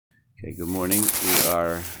Okay, good morning. We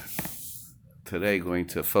are today going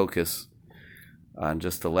to focus on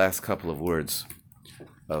just the last couple of words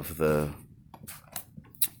of the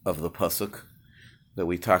pasuk that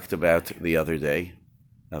we talked about the other day,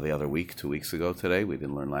 the other week, 2 weeks ago today. We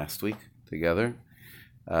didn't learn last week together.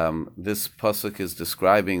 This pasuk is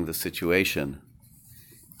describing the situation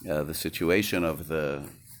of the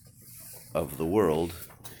world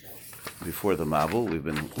before the Mabul. We've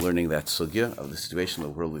been learning that sugya of the situation of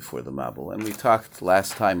the world before the Mabul. And we talked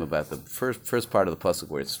last time about the first part of the pasuk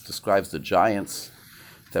where it describes the giants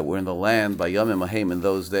that were in the land by Yomim Ahem in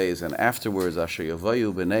those days, and afterwards, Asher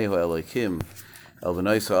Yavayu B'neiho Elohim El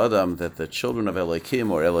B'noisa Adam, that the children of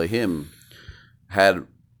Elohim or Elohim had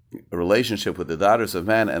a relationship with the daughters of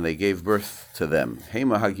man, and they gave birth to them.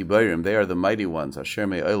 Hema Hagibayrim, they are the mighty ones, Asher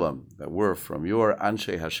Me'olam, that were from your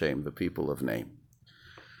Anshe Hashem, the people of name.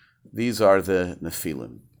 These are the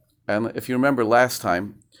Nephilim. And if you remember last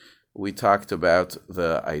time, we talked about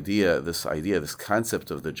this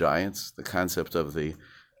concept of the giants, the concept of the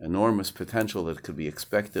enormous potential that could be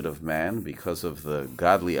expected of man because of the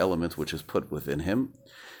godly element which is put within him,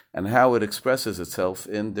 and how it expresses itself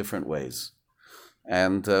in different ways.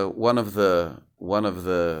 And one of the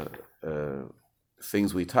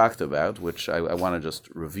things we talked about, which I want to just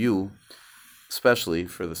review, especially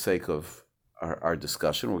for the sake of our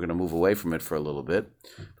discussion, we're going to move away from it for a little bit,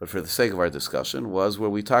 but for the sake of our discussion, was where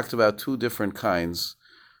we talked about two different kinds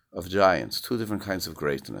of giants, two different kinds of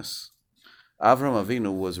greatness. Avram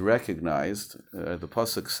Avinu was recognized, the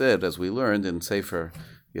pasuk said, as we learned in Sefer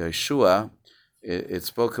Yeshua, it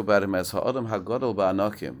spoke about him as Ha'adam HaGadol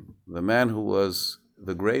Ba'anakim, the man who was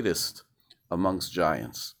the greatest amongst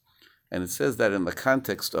giants. And it says that in the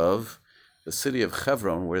context of the city of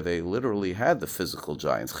Hebron, where they literally had the physical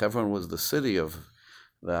giants. Hebron was the city of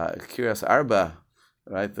the Kiryas Arba,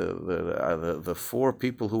 right? The four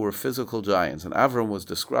people who were physical giants, and Avram was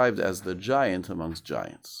described as the giant amongst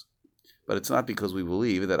giants. But it's not because we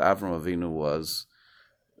believe that Avram Avinu was,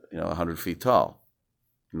 100 feet tall,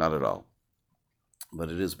 not at all. But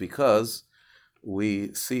it is because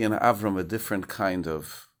we see in Avram a different kind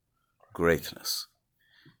of greatness,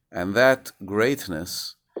 and that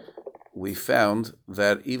greatness, we found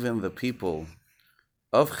that even the people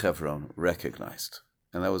of Hebron recognized.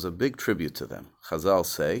 And that was a big tribute to them. Chazal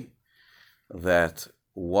say that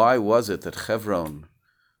why was it that Hebron,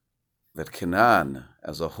 that Canaan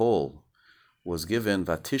as a whole, was given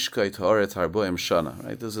Vatishkai Ta'aret Harboim Shana,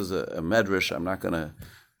 right? This is a medrash. I'm not going to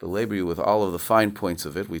belabor you with all of the fine points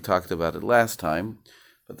of it. We talked about it last time.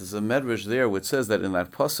 But there's a medrash there which says that in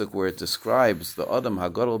that pasuk where it describes the Adam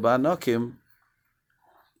HaGadol Ba'anakim,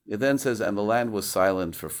 it then says, and the land was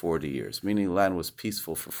silent for 40 years, meaning the land was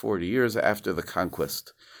peaceful for 40 years after the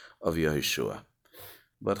conquest of Yehoshua.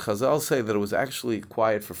 But Chazal say that it was actually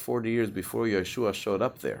quiet for 40 years before Yehoshua showed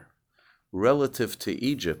up there. Relative to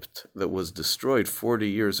Egypt, that was destroyed 40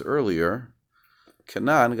 years earlier,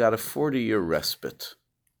 Canaan got a 40-year respite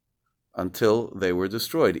until they were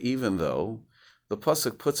destroyed, even though the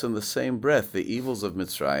pasuk puts in the same breath the evils of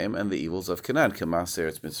Mitzrayim and the evils of Canaan. Kemas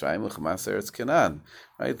Eretz Mitzrayim, Kemas Eretz Canaan.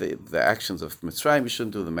 Right? The actions of Mitzrayim you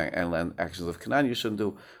shouldn't do, the actions of Canaan you shouldn't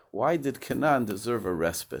do. Why did Canaan deserve a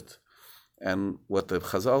respite? And what the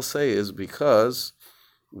Chazal say is because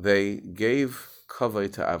they gave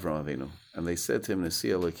kavod to Avram Avinu, and they said to him, Nesi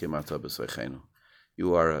Elokim ata b'seichenu,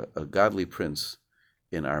 you are a godly prince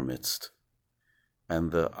in our midst.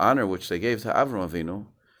 And the honor which they gave to Avram Avinu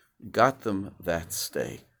got them that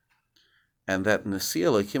stay. And that Nesi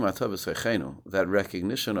Elokim ata b'seichenu, that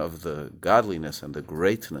recognition of the godliness and the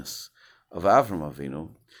greatness of Avram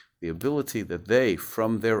Avinu, the ability that they,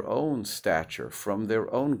 from their own stature, from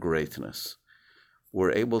their own greatness,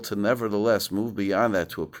 were able to nevertheless move beyond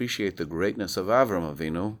that to appreciate the greatness of Avram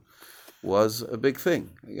Avinu, was a big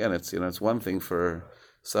thing. Again, it's one thing for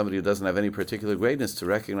somebody who doesn't have any particular greatness to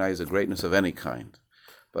recognize a greatness of any kind.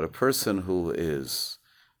 But a person who is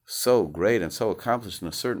so great and so accomplished in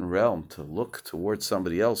a certain realm, to look towards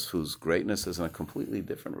somebody else whose greatness is in a completely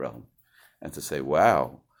different realm, and to say,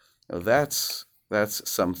 wow, that's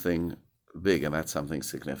something big and that's something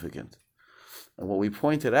significant. And what we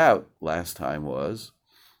pointed out last time was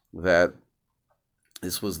that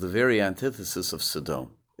this was the very antithesis of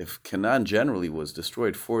Sodom. If Canaan generally was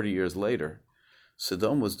destroyed 40 years later,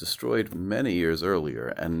 Sodom was destroyed many years earlier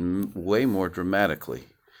and way more dramatically.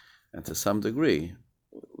 And to some degree,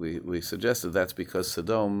 we suggested that's because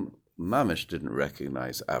Sodom mamish didn't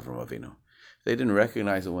recognize Avram Avinu. They didn't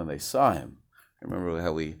recognize it when they saw him. Remember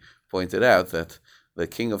how we pointed out that the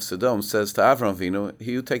king of Sodom says to Avram Avinu,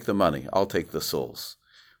 you take the money, I'll take the souls.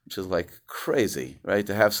 Which is like crazy, right?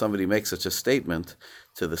 To have somebody make such a statement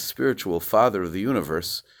to the spiritual father of the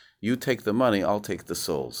universe, you take the money, I'll take the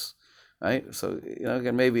souls. Right? So,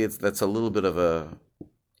 again, maybe that's a little bit of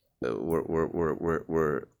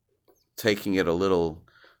we're taking it a little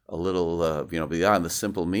beyond the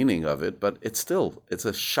simple meaning of it, but it's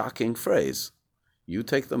a shocking phrase. You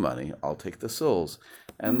take the money, I'll take the souls.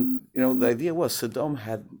 And, the idea was Sodom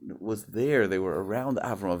was there. They were around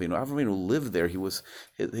Avram Avinu. Avram Avinu lived there. Avram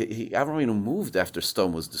Avinu moved after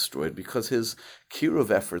Sodom was destroyed because his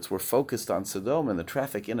kiruv efforts were focused on Sodom and the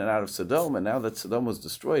traffic in and out of Sodom. And now that Sodom was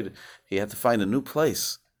destroyed, he had to find a new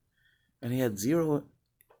place. And he had zero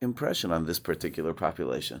impression on this particular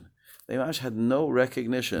population. They had no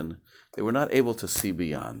recognition. They were not able to see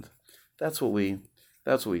beyond. That's what we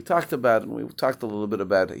talked about, and we talked a little bit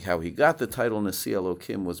about how he got the title Nasi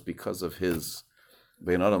Elokim was because of his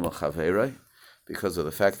Bein Adam L'Chaveirei, because of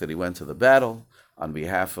the fact that he went to the battle on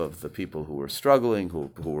behalf of the people who were struggling, who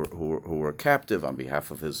were captive, on behalf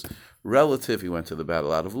of his relative. He went to the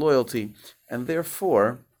battle out of loyalty, and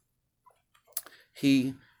therefore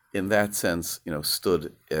he, in that sense,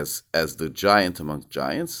 stood as the giant amongst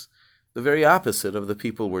giants, the very opposite of the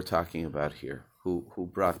people we're talking about here, who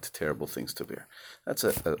brought terrible things to bear. That's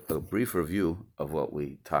a brief review of what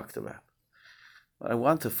we talked about. What I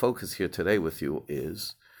want to focus here today with you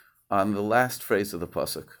is on the last phrase of the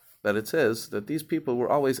pasuk, that it says that these people were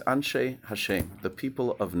always Anshe Hashem, the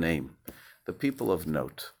people of name, the people of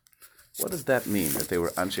note. What does that mean, that they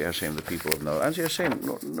were Anshe Hashem, the people of note? Anshe Hashem,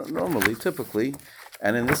 normally, typically,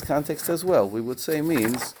 and in this context as well, we would say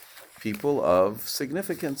means people of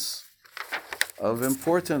significance, of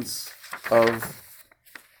importance, of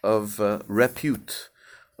repute,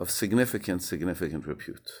 of significant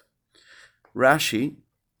repute. Rashi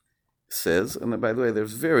says, and by the way,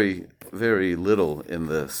 there's very, very little in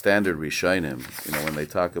the standard Rishonim. When they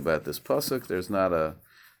talk about this pasuk, there's not a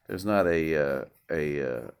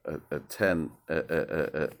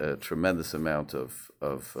tremendous amount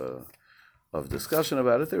of discussion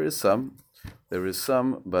about it. There is some,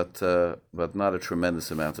 but not a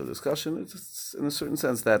tremendous amount of discussion. It's in a certain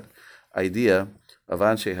sense that idea of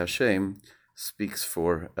Anshe Hashem speaks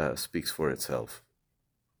for itself.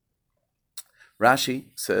 Rashi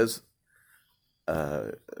says,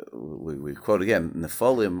 we quote again,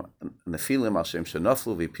 Nephilim Hashem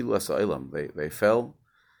shenaflu v'pilu ha'olam. They fell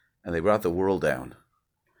and they brought the world down.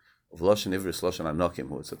 V'loshen ivris loshen anokim,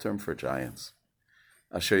 who is a term for giants.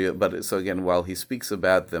 So again, while he speaks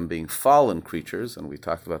about them being fallen creatures, and we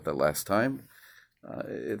talked about that last time,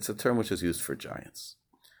 it's a term which is used for giants.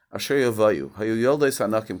 Asher Yavayu, Hayu Yoldes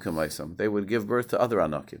Anakim Kamaisam. They would give birth to other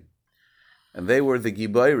Anakim. And they were the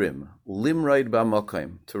Gibayrim, Limraid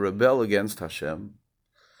Ba'Makaim, to rebel against Hashem.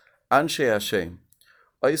 Anshe Hashem,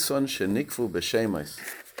 Oison Shenikfu B'Shemais,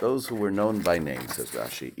 those who were known by name, says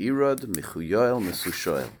Rashi. Irad, Mechuyoel,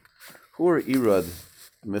 Mesushoel. Who are Irad,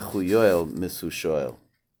 Mechuyoel, Mesushoel?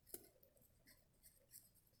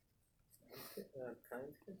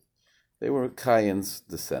 They were Cain's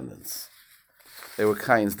descendants.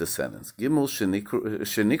 Gimel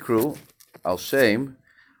Shenikru al Shem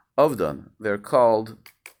Avdan. They're called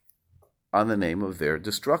on the name of their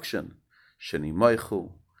destruction.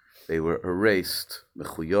 Shenimaychu. They were erased.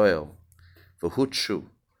 Mechuyoel. V'hutshu.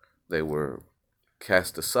 They were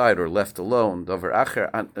cast aside or left alone. Davar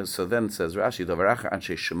acher. So then says Rashi, Davar acher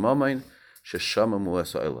anshe shemamein sheshamamu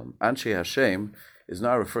es ha'olam. Anshe Hashem is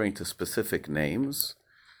not referring to specific names,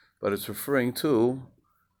 but it's referring to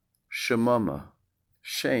shemama.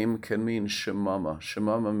 Shame can mean shemama.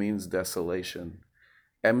 Shemama means desolation,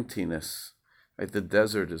 emptiness. Right? The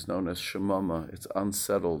desert is known as shemama. It's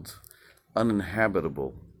unsettled,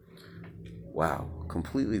 uninhabitable. Wow,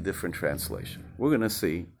 completely different translation. We're going to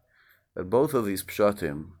see that both of these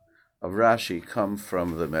pshatim of Rashi come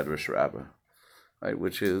from the Medrash Rabbah, right?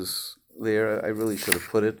 Which is there. I really should have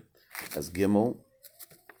put it as Gimel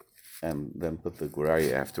and then put the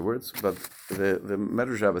Gurari afterwards. But the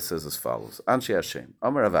Medrash Rabbah says as follows: Anshe Hashem,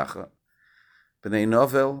 Amar Avacha, B'nei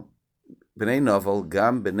Novel,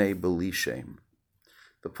 Gam B'nei Beli Shem.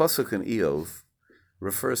 The pasuk in Eov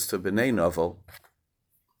refers to B'nei Novel,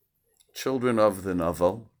 children of the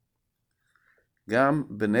Novel, Gam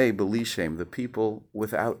B'nei Beli Shem, the people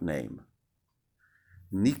without name.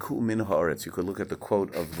 Niku min haaretz. You could look at the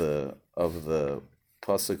quote of the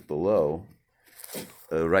pasuk below.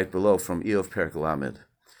 Right below from Eov Perek Lamed.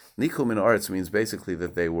 Niku min haaretz means basically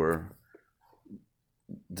that they were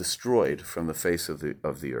destroyed from the face of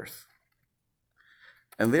the earth.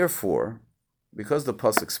 And therefore, because the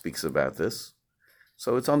pasuk speaks about this,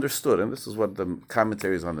 so it's understood, and this is what the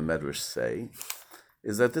commentaries on the Medrash say,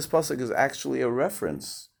 is that this pasuk is actually a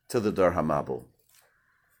reference to the Dar HaMabul.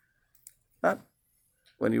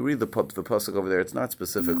 when you read the pasuk over there, it's not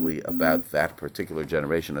specifically about that particular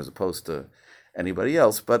generation as opposed to anybody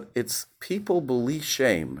else, but it's people b'li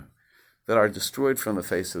shame that are destroyed from the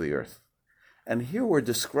face of the earth. And here we're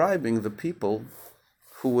describing the people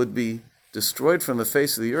who would be destroyed from the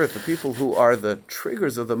face of the earth, the people who are the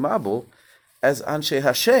triggers of the Mabul, as Anshe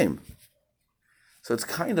Hashem. So it's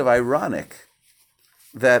kind of ironic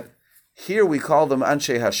that here we call them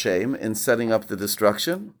Anshe Hashem in setting up the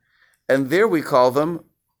destruction, and there we call them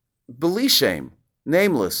B'li Shem,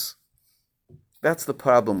 nameless. That's the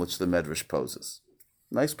problem which the Medrash poses.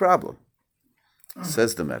 Nice problem.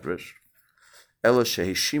 Says the Medrash, Ela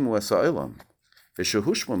shehishimu es ha'olam,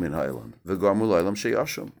 v'shehushmu min ha'olam, v'garmu la'olam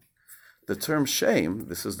sheyashum. The term shame,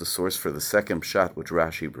 this is the source for the second pshat which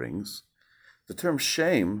Rashi brings. The term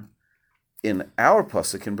shame in our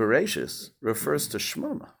pasuk in Bereshis refers to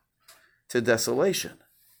shmama, to desolation,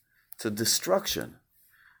 to destruction.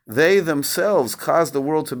 They themselves caused the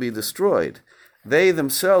world to be destroyed. They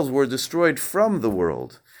themselves were destroyed from the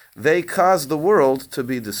world. They caused the world to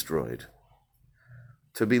be destroyed,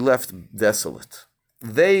 to be left desolate.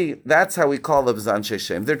 That's how we call them Anshe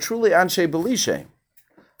Shem. They're truly Anshe B'li Shem.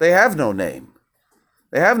 They have no name.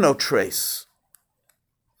 They have no trace.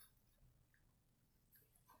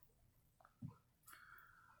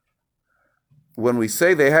 When we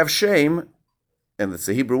say they have shame, and it's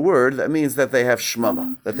a Hebrew word, that means that they have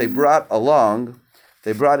shmama, that they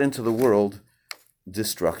brought into the world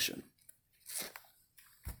destruction.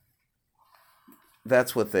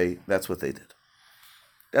 That's what they did.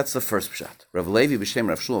 That's the first pshat. Rav Levi b'shem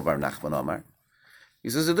Rav Shmuel bar Nachman Amar. He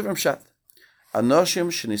says a different pshat. Anoshim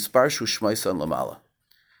shenisparshu shmaisan lamala.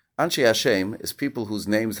 Anshe Hashem is people whose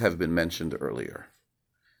names have been mentioned earlier.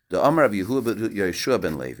 The Amar of Yeshua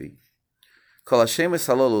ben Levi. Kol Hashem es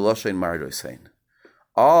halol uloshein mardoisein.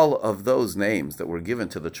 All of those names that were given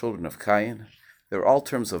to the children of Cain, they're all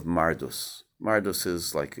terms of mardus. Mardus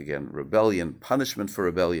is like, again, rebellion, punishment for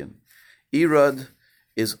rebellion. Irad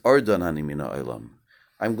is ordan ani min ha'olam.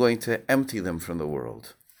 I'm going to empty them from the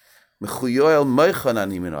world. Mechuyoel moichan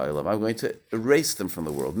ani min ha'olam. I'm going to erase them from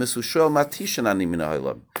the world. Misushoel matishan ani min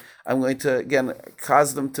ha'olam. I'm going to, again,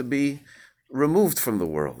 cause them to be removed from the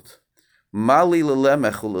world. Mali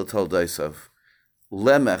lelemech u'letoldosav.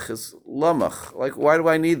 Lemech is lamach. Like, why do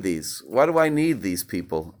I need these? Why do I need these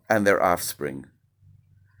people and their offspring?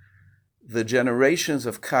 The generations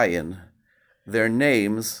of Cain, their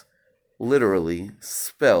names literally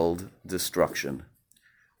spelled destruction.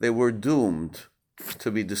 They were doomed to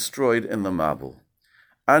be destroyed in the Mabul.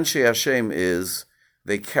 Anshe Hashem is,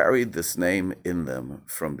 they carried this name in them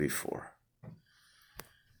from before.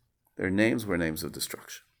 Their names were names of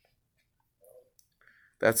destruction.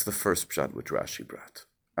 That's the first pshat which Rashi brought.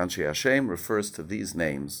 Anshe Hashem refers to these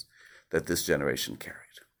names that this generation carried.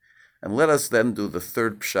 And let us then do the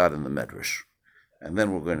third pshat in the Medrash. And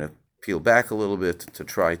then we're going to peel back a little bit to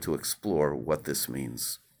try to explore what this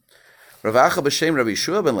means. Rav Acha b'shem Rabbi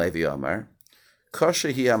Yeshua ben Levi Amar,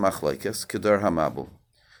 Koshe hi ha-machlokes kedar ha-mabul.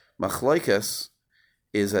 Machlokes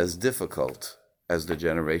is as difficult as the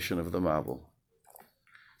generation of the Mabul.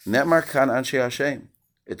 Netmar kan Anshe Hashem.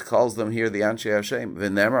 It calls them here the Anshe Hashem.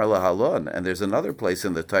 V'nemar lahalon. And there's another place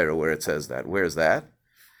in the Torah where it says that. Where's that?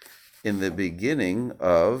 In the beginning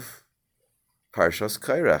of Parshas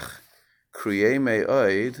Kairach. Kriyei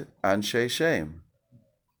me'oid Anshe Shem.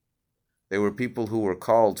 They were people who were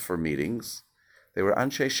called for meetings. They were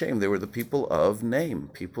Anshe Shem. They were the people of name,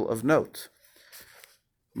 people of note.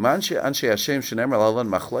 Anshe Hashem shenemar lahalon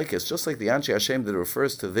machlokes. Just like the Anshe Hashem that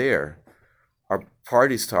refers to there are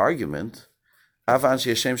parties to argument. Av Anshe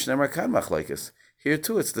Hashem shenemar kan machlokes. Here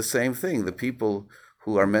too, it's the same thing. The people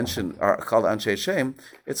who are mentioned are called Anshe Hashem.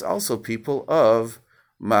 It's also people of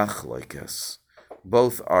machlokes.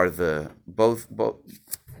 Both are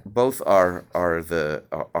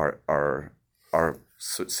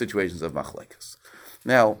situations of machlokes.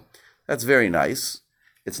 Now, that's very nice.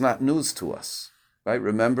 It's not news to us, right?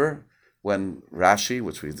 Remember when Rashi,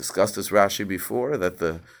 which we discussed this Rashi before, that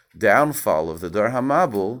the downfall of the Dar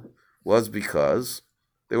HaMabul was because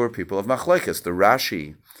they were people of machlokes. The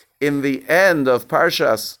Rashi in the end of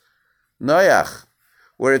Parshas Noach,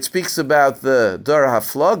 where it speaks about the Dar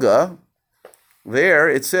HaFlaga, there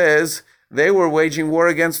it says they were waging war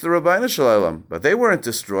against the Rabbeinu Shalom, but they weren't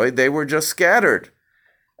destroyed, they were just scattered.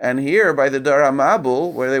 And here by the Dar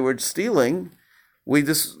HaMabul, where they were stealing,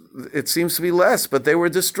 it seems to be less, but they were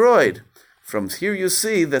destroyed. From here you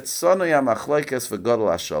see that Sonoya Machlokes v'Gadol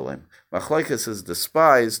HaShalom. Machlokes is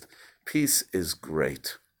despised, peace is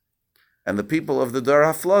great. And the people of the Dar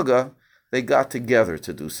HaFlaga, they got together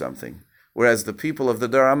to do something, whereas the people of the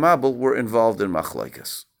Dar HaMabul were involved in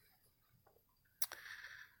machlokes.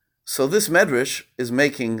 So this Medrash is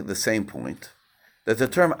making the same point, that the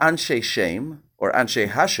term Anshe Shem, or Anshe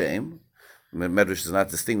Hashem, Medrash is not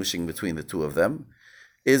distinguishing between the two of them,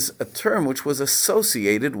 is a term which was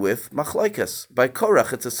associated with Machlokes. By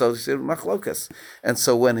Korach, it's associated with Machlokes. And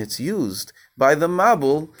so when it's used by the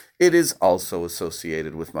Mabul, it is also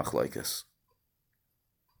associated with Machlokes.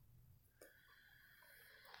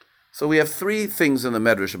 So we have three things in the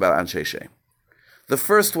Medrash about Anshe Shem. The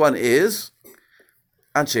first one is,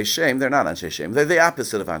 Anshe Shem, they're not Anshe Shem, they're the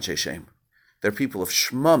opposite of Anshe Shem. They're people of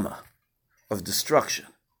Shmama, of destruction.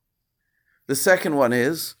 The second one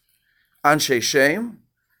is, Anshe Shem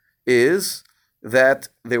is that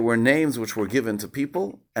there were names which were given to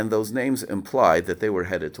people, and those names implied that they were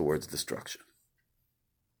headed towards destruction.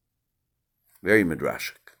 Very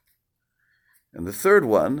midrashic. And the third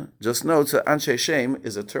one, just note that Anshe Shem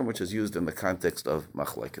is a term which is used in the context of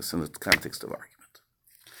Machlokes, in the context of argument.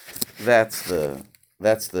 That's the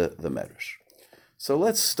Medrash. So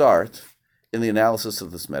let's start in the analysis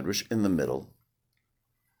of this Medrash in the middle.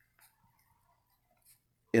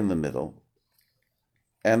 And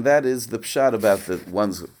that is the pshat about the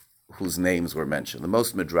ones whose names were mentioned, the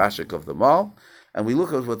most midrashic of them all. And we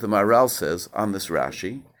look at what the Maharal says on this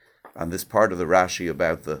Rashi, on this part of the Rashi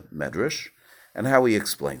about the Medrash, and how he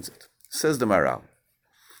explains it. Says the Maharal,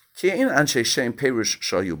 Ki'in Anshe Shem Perush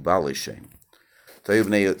Shayu Bali Shem.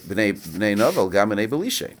 B'nei Novel Gam B'nei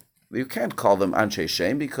Bali Shem. You can't call them Anshe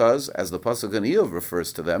Shem because, as the Pasuk in Iyov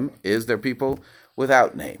refers to them, they're people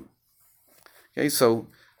without name. Okay, so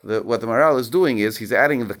what the Maharal is doing is he's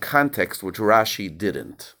adding the context which Rashi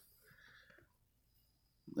didn't.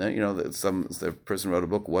 The person wrote a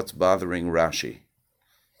book, What's Bothering Rashi?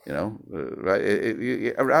 Right?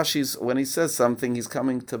 Rashi's, when he says something, he's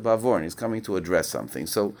coming to Bavorn, he's coming to address something.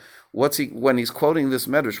 So when he's quoting this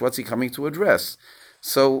Medrash, what's he coming to address?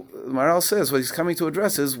 So Maharal says what he's coming to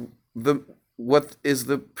address is what is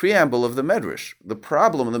the preamble of the Medrash. The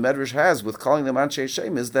problem the Medrash has with calling them Anshe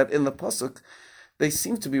Shem is that in the Pasuk, they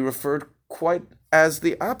seem to be referred quite as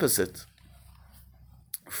the opposite.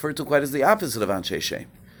 Referred to quite as the opposite of Anshe Shem.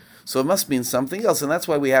 So it must mean something else, and that's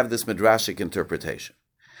why we have this midrashic interpretation.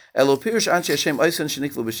 Elo pirush Anshe Hashem oisen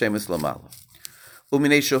sheniklu b'shemes lamala.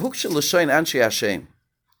 Uminei shehuk shel l'shoin Anshe Hashem.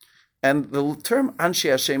 And the term Anshe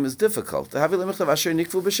Hashem is difficult. Havi lemichtav asher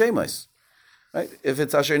niklu b'shemes. Right? If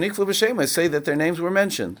it's asher niklu b'shemes, say that their names were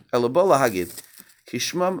mentioned. Elo bo lahagid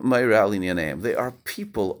kishmam meira al inyaneim. They are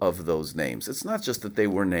people of those names. It's not just that they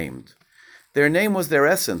were named. Their name was their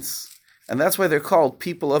essence. And that's why they're called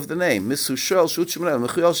people of the name. Misu shol shutshim ne'elam,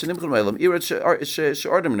 mechuyal shenimchel ne'elam, irat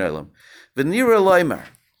she'ordim ne'elam. V'nira loymar,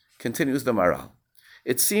 continues the Maharal.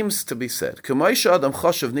 It seems to be said, K'moisha adam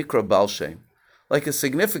choshev nikra Baal Shem, like a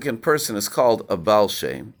significant person is called a Baal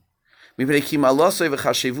Shem, mipnei ki malosei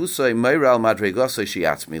v'chashivusei meira al madregosei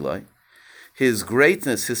she'atzmiloi. His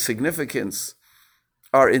greatness, his significance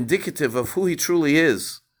are indicative of who he truly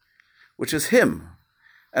is, which is him.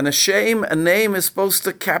 And a shame, a name, is supposed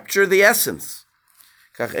to capture the essence.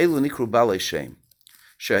 The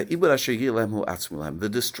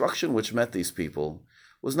destruction which met these people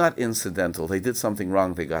was not incidental. They did something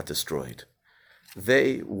wrong, they got destroyed.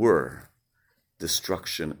 They were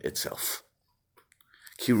destruction itself.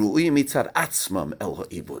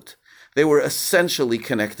 They were essentially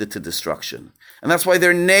connected to destruction. And that's why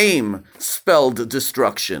their name spelled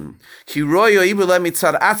destruction. Because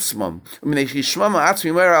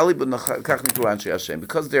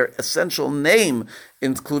their essential name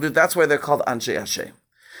included, that's why they're called Anshe Hashem.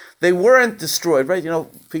 They weren't destroyed, right?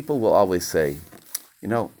 People will always say,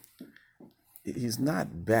 he's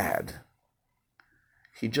not bad.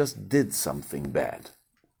 He just did something bad.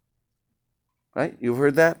 Right? You've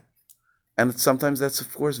heard that? And sometimes that's,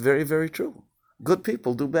 of course, very, very true. Good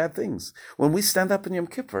people do bad things. When we stand up in Yom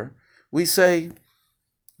Kippur, we say,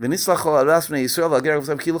 this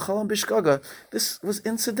was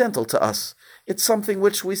incidental to us. It's something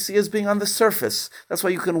which we see as being on the surface. That's why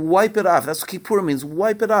you can wipe it off. That's what Kippur means,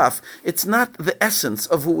 wipe it off. It's not the essence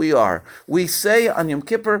of who we are. We say on Yom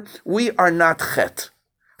Kippur, we are not chet.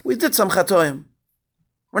 We did some chatoim.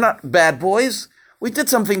 We're not bad boys. We did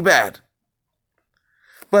something bad.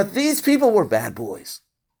 But these people were bad boys.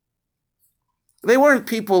 They weren't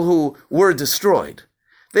people who were destroyed.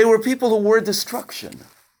 They were people who were destruction.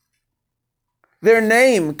 Their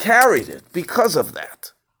name carried it because of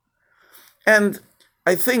that. And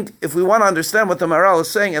I think if we want to understand what the Maharal is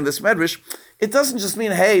saying in this Medrash, it doesn't just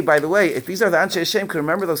mean, hey, by the way, if these are the Anshe Hashem, can you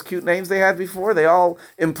remember those cute names they had before? They all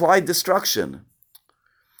implied destruction.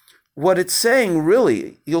 What it's saying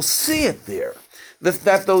really, you'll see it there.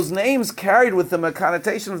 That those names carried with them a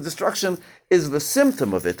connotation of destruction is the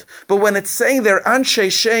symptom of it. But when it's saying they're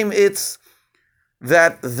Anshe Shem, it's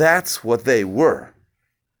that's what they were.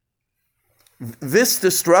 This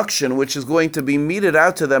destruction, which is going to be meted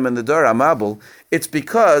out to them in the Dor HaMabul, it's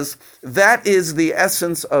because that is the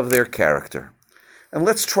essence of their character. And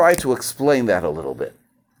let's try to explain that a little bit.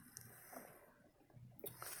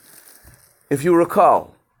 If you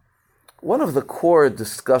recall, one of the core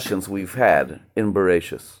discussions we've had in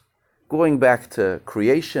Bereshis, going back to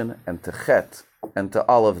creation and to Chet and to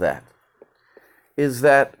all of that, is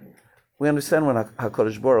that we understand when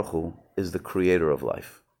HaKadosh Baruch Hu is the creator of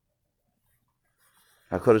life.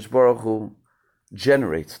 HaKadosh Baruch Hu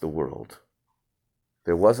generates the world.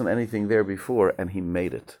 There wasn't anything there before, and He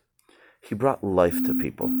made it. He brought life to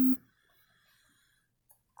people.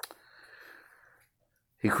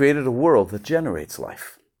 He created a world that generates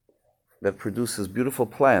life, that produces beautiful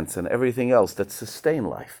plants and everything else that sustain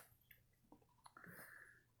life.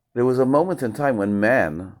 There was a moment in time when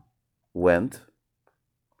man went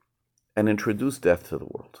and introduced death to the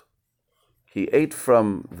world. He ate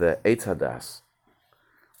from the Eitz Hadas,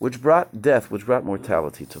 which brought death, which brought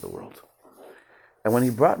mortality to the world. And when he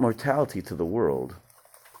brought mortality to the world,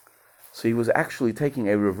 so he was actually taking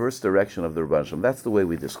a reverse direction of the Rebbeinu Shalom. That's the way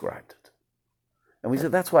we described it. And we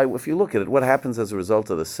said that's why, if you look at it, what happens as a result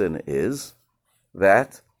of the sin is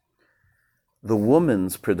that the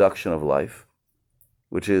woman's production of life,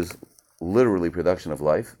 which is literally production of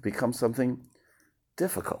life, becomes something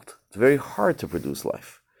difficult. It's very hard to produce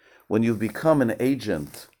life. When you've become an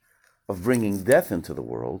agent of bringing death into the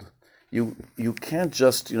world, you can't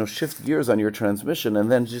just shift gears on your transmission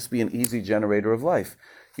and then just be an easy generator of life.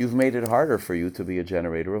 You've made it harder for you to be a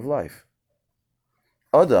generator of life.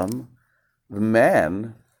 Adam, the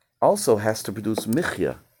man, also has to produce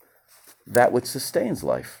michya, that which sustains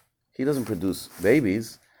life. He doesn't produce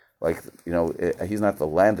babies, he's not the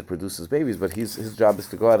land that produces babies, but his job is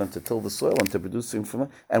to go out and to till the soil and to produce things from it.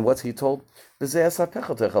 And what's he told?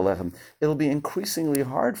 It'll be increasingly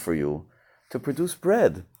hard for you to produce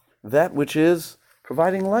bread, that which is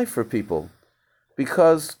providing life for people.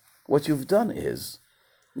 Because what you've done is,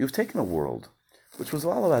 you've taken a world which was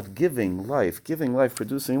all about giving life,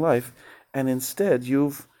 producing life, and instead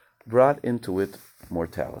you've brought into it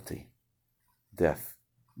mortality, death,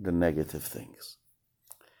 the negative things.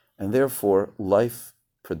 And therefore, life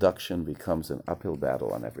production becomes an uphill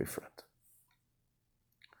battle on every front.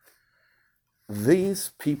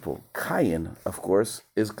 These people, Cain, of course,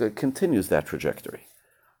 continues that trajectory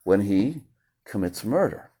when he commits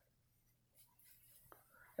murder.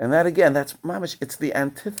 And that again, that's mamish, it's the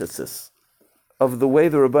antithesis of the way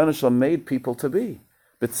the Rebbeinu Shalom made people to be.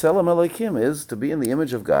 B'Tselem Elokim is to be in the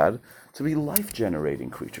image of God, to be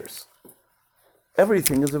life-generating creatures.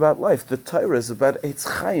 Everything is about life. The Torah is about Eitz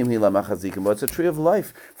Chaim Hilam Achazikim, but it's a tree of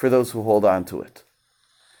life for those who hold on to it.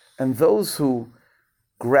 And those who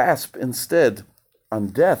grasp instead on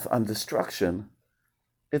death, on destruction,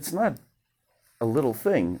 it's not a little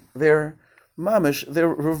thing. They're mamish, they're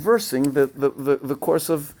reversing the course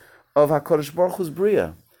of HaKadosh Baruch Hu's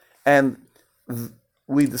Bria. And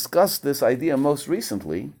we discussed this idea most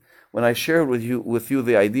recently when I shared with you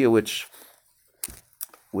the idea which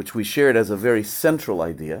we shared as a very central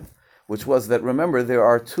idea, which was that, remember, there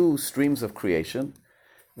are two streams of creation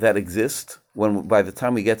that exist by the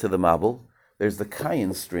time we get to the Mabul. There's the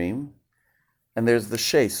Cain stream, and there's the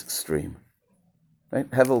Shes stream. Right?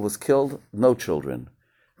 Hevel was killed, no children.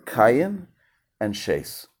 Cain and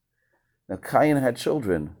Shes. Now, Cain had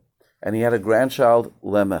children, and he had a grandchild,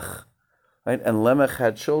 Lemech. Right? And Lemech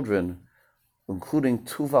had children, including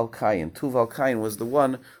Tuval Cain. Tuval Cain was the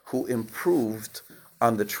one who improved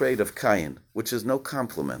on the trade of Cain, which is no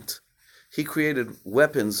compliment. He created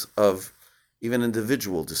weapons of even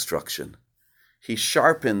individual destruction. He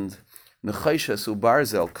sharpened Necheshes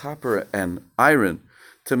ubarzel, copper and iron,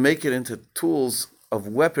 to make it into tools of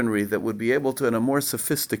weaponry that would be able to, in a more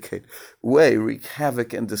sophisticated way, wreak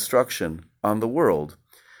havoc and destruction on the world.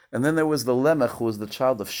 And then there was the Lemech, who was the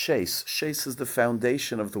child of Shes. Shes is the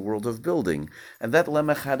foundation of the world of building. And that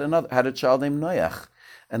Lemech had a child named Noach.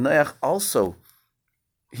 And Noach also,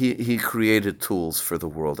 he created tools for the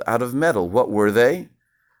world out of metal. What were they?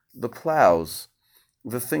 The plows,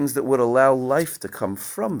 the things that would allow life to come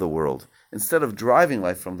from the world instead of driving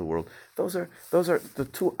life from the world. Those are the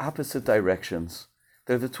two opposite directions.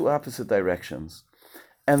 They're the two opposite directions.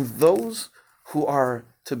 And those who are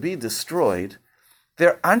to be destroyed,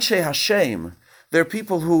 they're Anshe Hashem. They're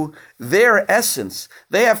people who, their essence,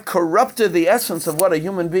 they have corrupted the essence of what a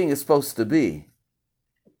human being is supposed to be.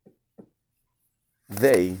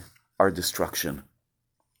 They are destruction.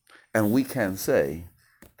 And we can say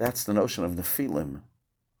that's the notion of Nephilim.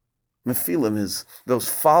 Nephilim is those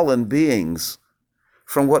fallen beings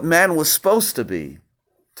from what man was supposed to be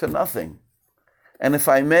to nothing. And if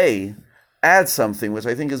I may add something which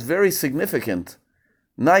I think is very significant,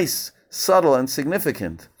 nice, subtle, and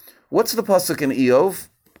significant. What's the pasuk in Eov?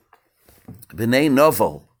 B'nei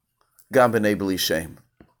novel, gam b'nei b'li shem.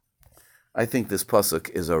 I think this pasuk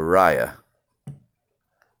is a raya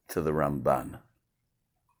to the Ramban.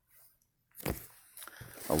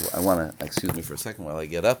 I want to, excuse me for a second while I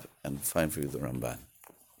get up and find for you the Ramban.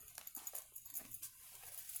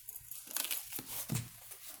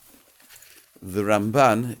 The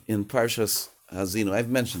Ramban in Parshas Hazinu, I've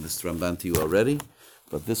mentioned this Ramban to you already,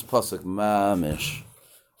 but this pasuk mamish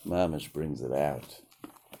brings it out.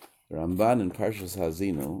 The Ramban in Parshas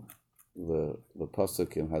Hazinu, the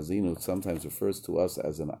pasuk in Hazinu sometimes refers to us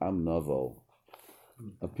as an am novel,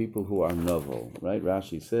 a people who are novel, right?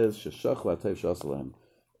 Rashi says, "Sheshachu atayv shasalem."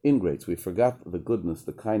 Ingrates, we forgot the goodness,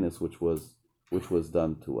 the kindness which was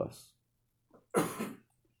done to us.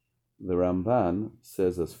 The Ramban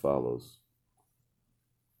says as follows: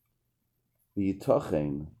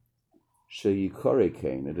 V'yitochen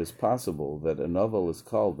sheyikorekein. It is possible that a novel is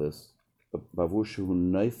called this bavur shehu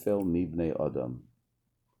neifel mibnei adam,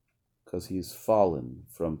 because he's fallen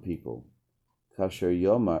from people. Kasher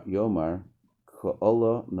yomar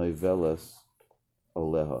ka'ola noivelas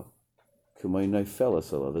oleha.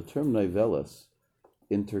 The term noivelas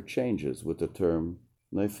interchanges with the term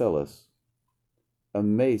noifelas. A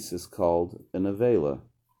mace is called an avela.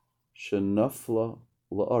 Shenafla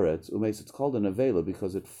la'aretz umeis. It's called an avela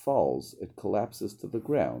because it falls, it collapses to the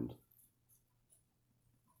ground.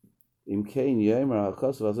 Imkein yemer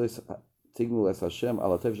hakos v'azois tigmu es Hashem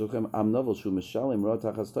alatev sholchem am novel shu mishalim ro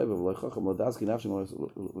tachas toiv v'loichochem lodaski nafshim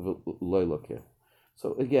loylokeh.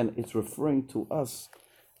 So again, it's referring to us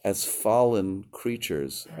as fallen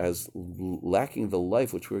creatures, as lacking the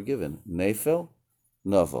life which we were given. Nefel,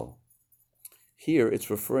 novel. Here it's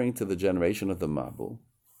referring to the generation of the Mabul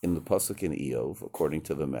in the pasuk in Eov, according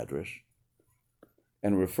to the Medrash,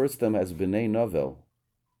 and refers to them as B'nai Novel.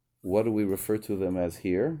 What do we refer to them as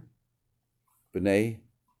here? B'nai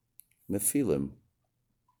Nephilim.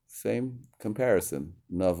 Same comparison.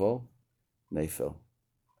 Novel, Nefel.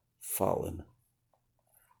 Fallen.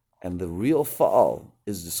 And the real fall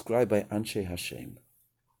is described by Anshe Hashem.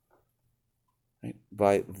 Right?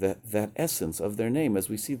 By that essence of their name, as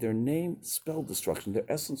we see their name spelled destruction. Their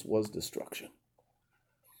essence was destruction.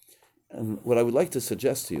 And what I would like to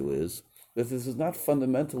suggest to you is that this is not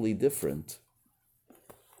fundamentally different.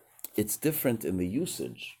 It's different in the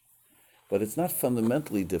usage, but it's not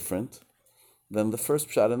fundamentally different than the first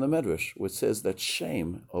pshat in the Medrash, which says that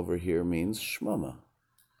shame over here means shmama.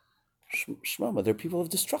 Shmama, they're people of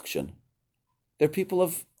destruction. They're people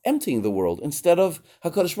of emptying the world. Instead of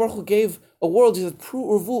HaKadosh Baruch Hu gave a world, he said,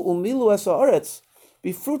 Pru urvu umilu es haaretz,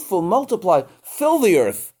 be fruitful, multiply, fill the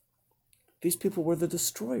earth. These people were the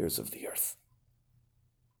destroyers of the earth.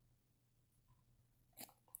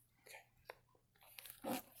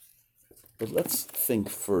 Okay. But let's think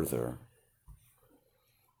further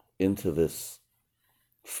into this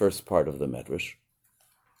first part of the Medrash,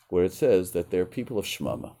 where it says that they're people of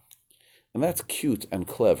shmama. And that's cute and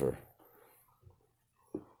clever.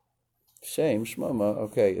 Shem, shmama,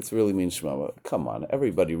 okay, it really means shmama. Come on,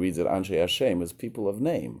 everybody reads it, Anshe Hashem, as people of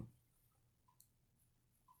name.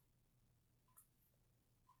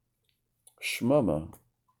 Shmama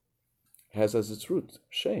has as its root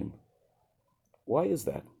shame. Why is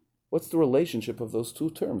that? What's the relationship of those two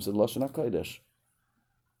terms in Lashon HaKodesh?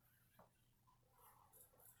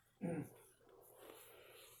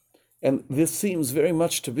 And this seems very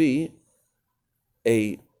much to be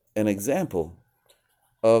an example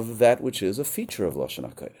of that which is a feature of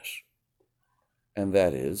Lashon HaKodesh. And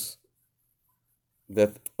that is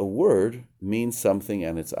that a word means something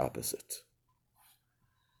and its opposite.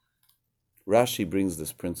 Rashi brings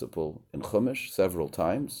this principle in Chumash several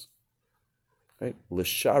times. Right?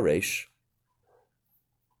 Lisharesh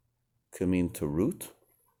can mean to root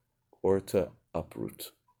or to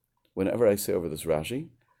uproot. Whenever I say over this Rashi,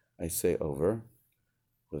 I say over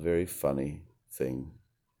the very funny thing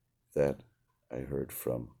that I heard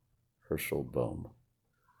from Herschel Bohm,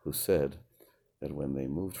 who said that when they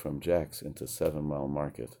moved from Jack's into 7 Mile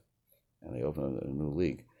Market and they opened a new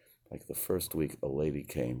league, like the first week a lady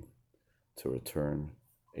came to return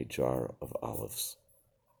a jar of olives.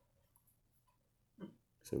 I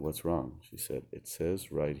said, what's wrong? She said, it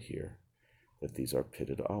says right here that these are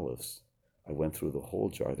pitted olives. I went through the whole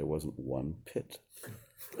jar, there wasn't one pit.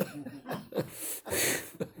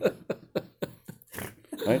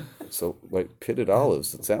 Right? So like pitted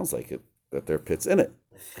olives, it sounds like it that there are pits in it,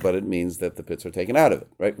 but it means that the pits are taken out of it,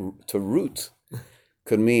 right? To root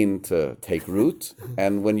could mean to take root,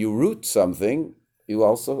 and when you root something, you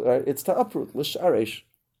also it's to uproot. L'sharesh.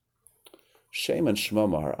 Shem and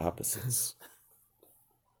Shmama are opposites.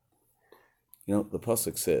 The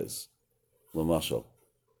pasuk says, l'mashal,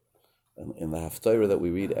 in the haftarah that we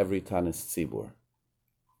read every Tanis Tzibur.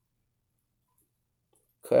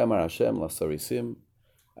 Kayamar Hashem lasarisim,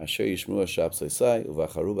 asher yishmu hashab seisai,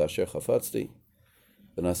 uvacharu b'asher chafatzti,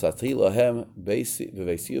 v'nasati lahem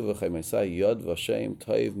v'veisiu v'chaymeisai yod v'shem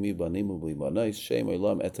taiv mi banim u'b'limanais shem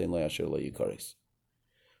olam etein lo asher lo yikaris.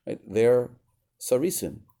 Right? They're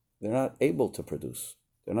sarisim. They're not able to produce.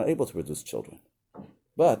 They're not able to produce children.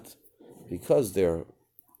 But because they're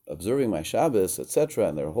observing my Shabbos, etc.,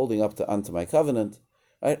 and they're holding up unto my covenant,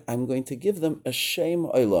 right, I'm going to give them a Shem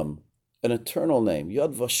Olam, an eternal name,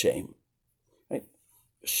 Yod Vashem. Right?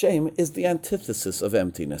 Shame is the antithesis of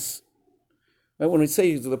emptiness. Right? When we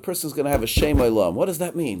say the person's going to have a Shem Olam, what does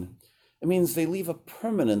that mean? It means they leave a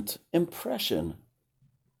permanent impression,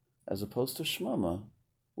 as opposed to Shmama,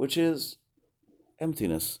 which is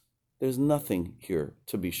emptiness. There's nothing here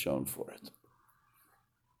to be shown for it.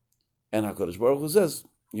 And HaKadosh Baruch Hu says,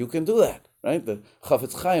 you can do that, right? The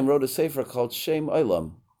Chafetz Chaim wrote a sefer called Shem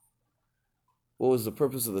Olam. What was the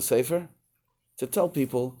purpose of the sefer? To tell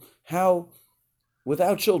people how,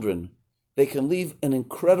 without children, they can leave an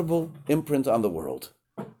incredible imprint on the world.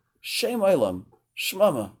 Shem Olam,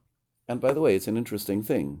 Shmama. And by the way, it's an interesting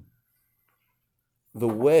thing. The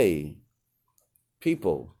way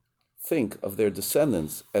people think of their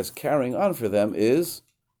descendants as carrying on for them is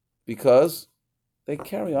because they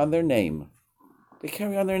carry on their name. They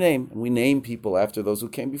carry on their name, and we name people after those who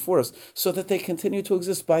came before us so that they continue to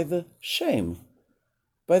exist by the shame,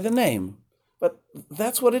 by the name. But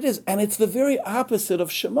that's what it is, and it's the very opposite of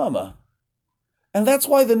Shemama. And that's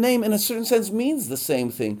why the name, in a certain sense, means the same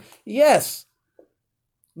thing. Yes,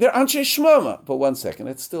 they're Anshe Shemama, but one second,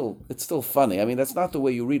 it's still funny. I mean, that's not the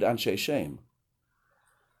way you read Anshe Shem.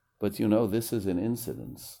 But this is an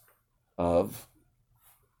incidence of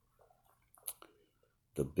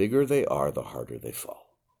the bigger they are, the harder they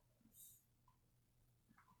fall.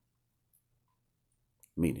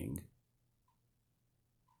 Meaning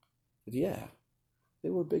that, they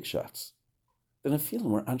were big shots. The Nephilim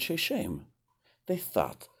were Anshe Shem. They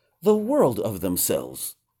thought the world of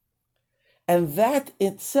themselves. And that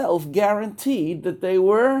itself guaranteed that they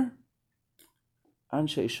were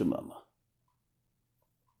Anshe Shemama.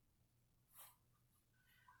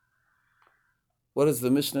 What does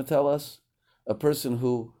the Mishnah tell us? A person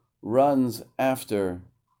who runs after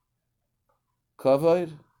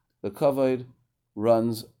kavod, the kavod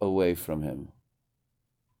runs away from him.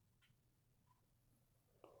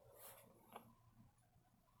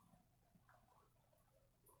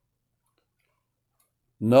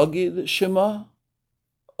 Nagid Shema,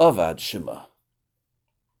 Avad Shema.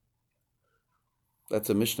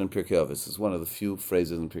 That's a Mishnah in Pirkei Avos. It's one of the few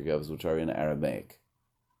phrases in Pirkei Avos which are in Aramaic.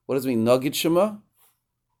 What does it mean, Nagid Shema?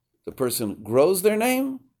 The person grows their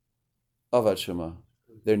name, Avad Shema,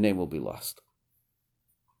 their name will be lost.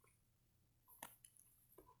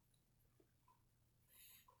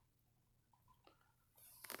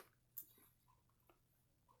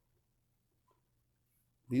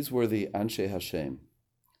 These were the Anshe Hashem.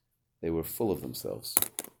 They were full of themselves.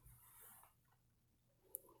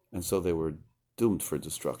 And so they were doomed for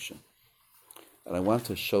destruction. And I want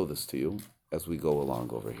to show this to you as we go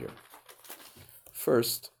along over here.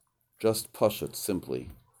 First, just pashut, simply.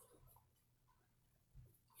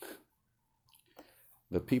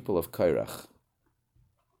 The people of Kairach,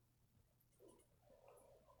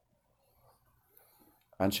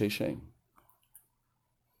 Anshe Shem.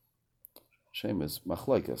 Shem is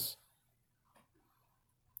machlaikas.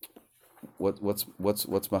 What's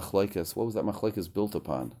machlaikas? What was that machlaikas built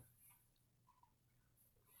upon?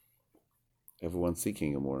 Everyone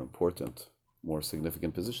seeking a more important, more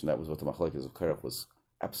significant position. That was what the machlaikas of Kairach was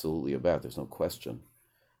absolutely about. There's no question.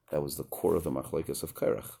 That was the core of the machlaikas of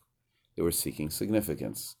Kairach. They were seeking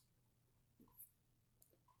significance.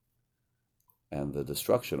 And the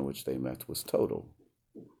destruction which they met was total.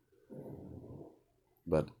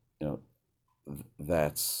 But,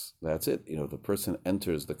 that's it. The person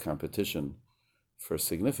enters the competition for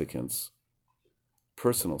significance,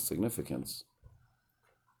 personal significance,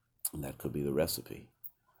 and that could be the recipe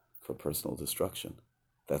for personal destruction.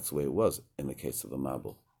 That's the way it was in the case of the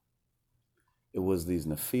Mabul. It was these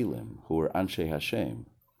Nephilim who were Anshe Hashem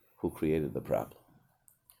who created the problem.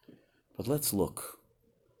 But let's look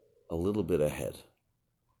a little bit ahead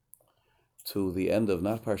to the end of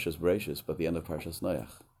not Parshas Bereishis, but the end of Parshas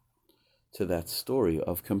Noach. to that story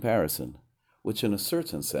of comparison, which in a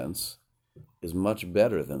certain sense is much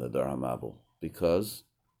better than the Dar HaMabul, because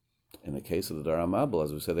in the case of the Dar HaMabul,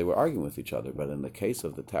 as we said, they were arguing with each other, but in the case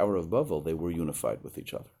of the Tower of Babel, they were unified with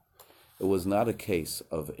each other. It was not a case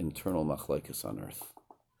of internal machlokes on earth,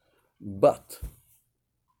 but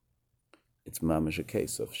it's mamish a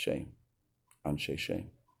case of shame, anshe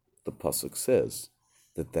shame. The pasuk says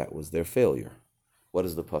that was their failure. What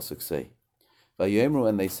does the pasuk say? Vayemru,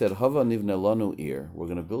 and they said, Hava nivne lanu ir, we're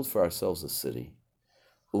going to build for ourselves a city,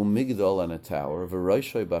 umigdol, and a tower,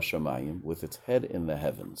 v'roshoi bashamayim, with its head in the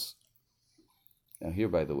heavens. Now here,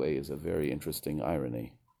 by the way, is a very interesting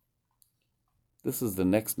irony. This is the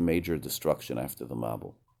next major destruction after the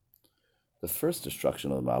Mabul. The first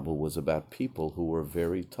destruction of the Mabul was about people who were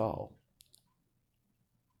very tall.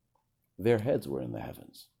 Their heads were in the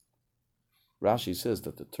heavens. Rashi says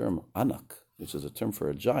that the term anak, which is a term for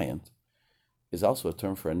a giant, is also a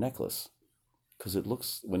term for a necklace. Because it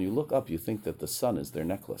looks, when you look up, you think that the sun is their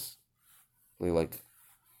necklace. They're like,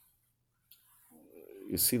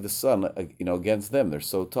 you see the sun, against them, they're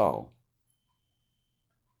so tall.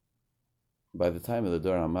 By the time of the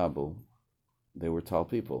Dar HaMabul, they were tall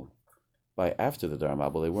people. By after the Dar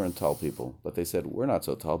HaMabul, they weren't tall people, but they said, we're not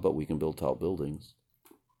so tall, but we can build tall buildings.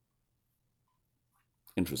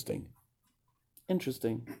 Interesting.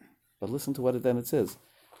 But listen to what it says.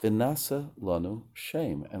 V'nasa lanu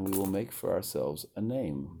shame, and we will make for ourselves a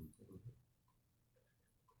name.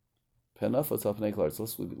 Penafot al pnei kol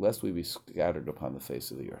haaretz, lest we be scattered upon the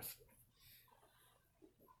face of the earth.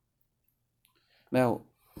 Now,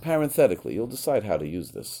 parenthetically, you'll decide how to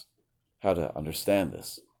use this, how to understand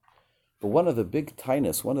this. But one of the big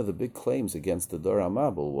claims against the Dar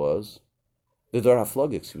HaMabul was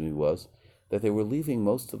that they were leaving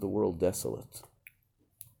most of the world desolate.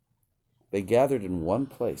 They gathered in one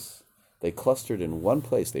place. They clustered in one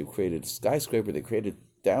place. They created skyscraper. They created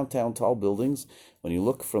downtown tall buildings. When you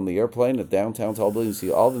look from the airplane at downtown tall buildings, you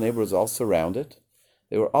see all the neighborhoods all surrounded.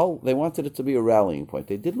 They wanted it to be a rallying point.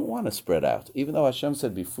 They didn't want to spread out, even though Hashem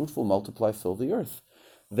said, "Be fruitful, multiply, fill the earth."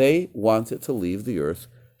 They wanted to leave the earth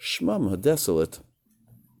shmam, desolate.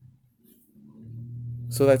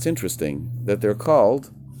 So that's interesting that they're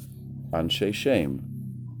called anshe shem.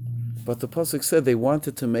 But the pasuk said they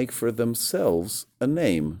wanted to make for themselves a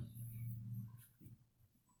name.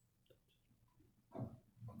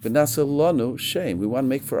 V'nasa lanu shem. We want to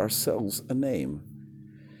make for ourselves a name.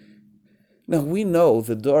 Now we know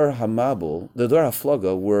the Dar HaMabul, the Dar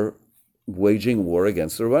HaFlaga were waging war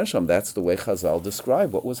against the Rebbeinu Shalom. That's the way Chazal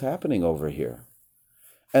described what was happening over here.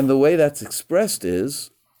 And the way that's expressed is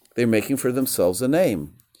they're making for themselves a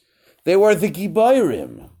name. They were the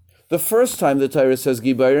Gibayrim. The first time the Torah says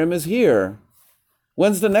Gibayrim is here.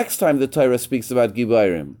 When's the next time the Torah speaks about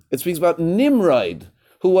Gibayrim? It speaks about Nimrod,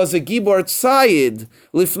 who was a Gibor Tzayid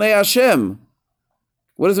Lifnei Hashem.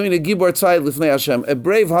 What does it mean, a Gibor Tzayid Lifnei Hashem? A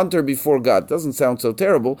brave hunter before God. Doesn't sound so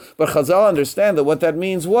terrible, but Chazal understand that what that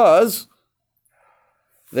means was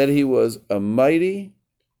that he was a mighty,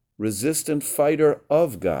 resistant fighter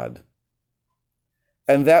of God.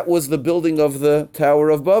 And that was the building of the Tower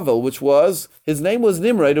of Babel, which was, his name was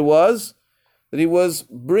Nimrod, it was that he was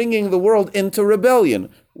bringing the world into rebellion.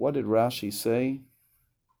 What did Rashi say?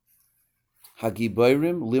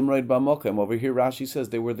 Hagibayrim limrod b'mokem. Over here Rashi says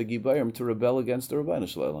they were the Gibayrim to rebel against the Rebbeinu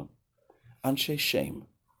Shalom. Anshe shem.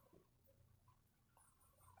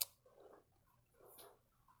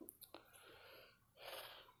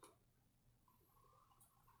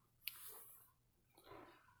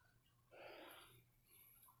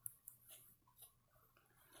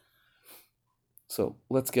 So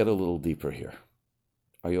let's get a little deeper here.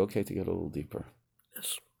 Are you okay to get a little deeper?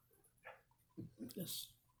 Yes. Yes.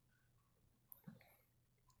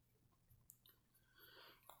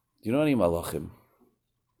 Do you know any malachim?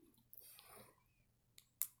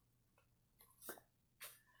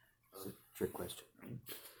 Trick question.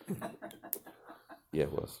 Yeah,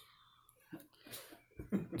 it was.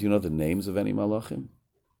 Do you know the names of any malachim?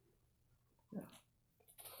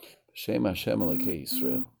 Shem Hashem Elokei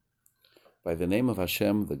Yisrael. By the name of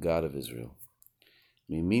Hashem, the God of Israel.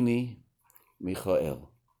 Mimini, Michael.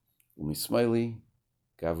 Umismaili,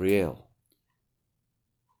 Gavriel.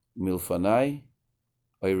 Milfanai,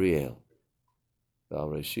 Oiriel. Val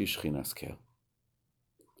Reshi Shchinas Kel.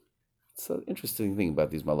 It's an interesting thing about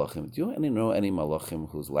these malachim. Do you know any malachim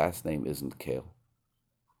whose last name isn't Kel?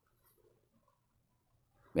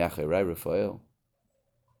 Me'acherai Raphael.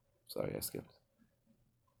 Sorry, I skipped.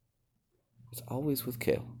 It's always with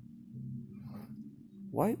Kel.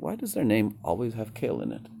 Why does their name always have Kel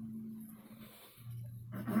in it?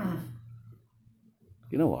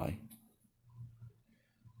 You know why?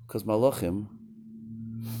 Because Malachim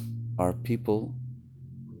are people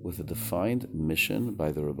with a defined mission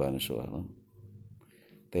by the Rabbanu Shalom.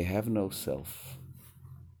 They have no self.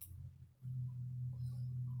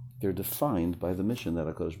 They're defined by the mission that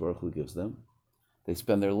HaKadosh Baruch Hu gives them. They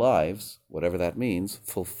spend their lives, whatever that means,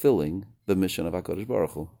 fulfilling the mission of HaKadosh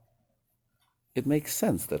Baruch Hu. It makes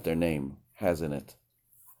sense that their name has in it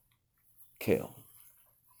Kale.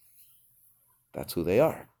 That's who they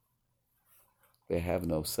are. They have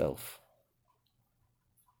no self.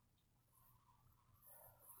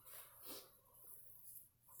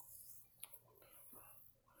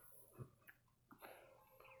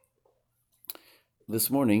 This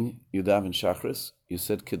morning, you daven Shachris, you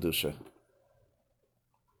said Kedusha.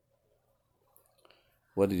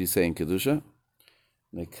 What did you say in Kedusha?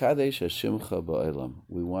 Mekadesh Hashimcha ba'olam.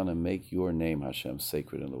 We want to make your name, Hashem,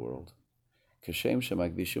 sacred in the world. Kashem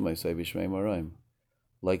shemakdishim ma'aseh b'shmei maraim.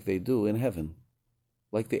 Like they do in heaven.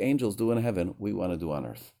 Like the angels do in heaven, we want to do on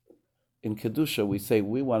earth. In Kedusha, we say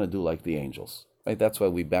we want to do like the angels. Right? That's why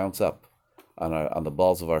we bounce up on the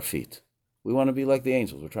balls of our feet. We want to be like the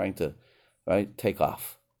angels. We're trying to take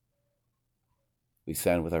off. We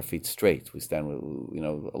stand with our feet straight. We stand with,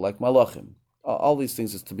 like Malachim. All these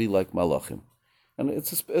things is to be like Malachim. And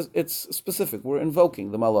it's specific. We're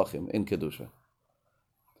invoking the Malachim in Kedusha.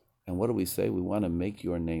 And what do we say? We want to make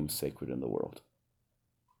your name sacred in the world.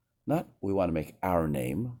 Not we want to make our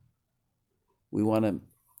name.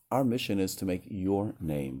 Our mission is to make your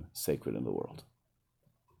name sacred in the world.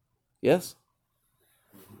 Yes?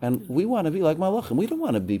 And we want to be like Malachim. We don't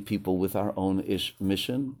want to be people with our own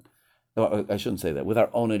mission. Or, I shouldn't say that. With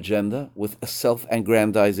our own agenda, with a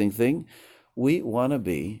self-aggrandizing thing. We want to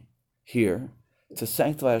be here to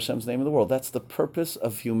sanctify Hashem's name in the world. That's the purpose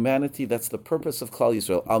of humanity. That's the purpose of Klal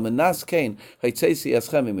Yisrael. Al menas kein haitzesi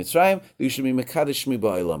eschem mitzrayim, you should be mekadesh mi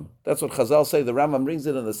ba'olam. That's what Chazal say. The Rambam brings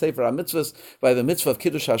it in the Sefer HaMitzvahs by the mitzvah of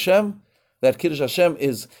Kiddush Hashem. That Kiddush Hashem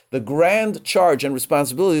is the grand charge and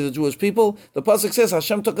responsibility of the Jewish people. The pasuk says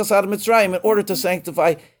Hashem took us out of Mitzrayim in order to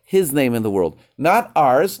sanctify His name in the world. Not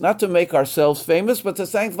ours, not to make ourselves famous, but to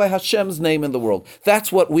sanctify Hashem's name in the world.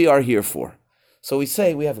 That's what we are here for. So we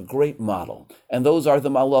say we have a great model, and those are the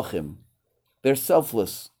Malachim. They're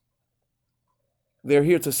selfless. They're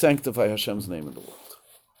here to sanctify Hashem's name in the world.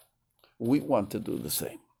 We want to do the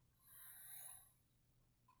same.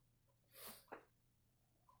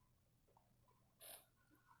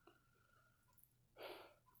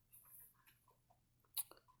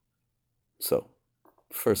 So,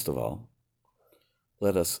 first of all,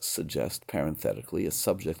 let us suggest, parenthetically, a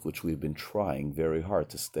subject which we've been trying very hard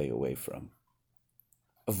to stay away from,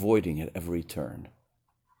 avoiding at every turn.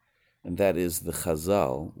 And that is the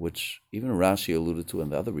Chazal, which even Rashi alluded to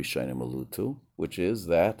and the other Rishonim allude to, which is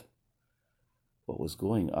that what was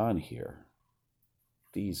going on here,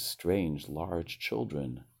 these strange, large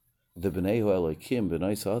children, the B'nai Elokim,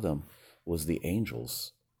 B'nai Adam, was the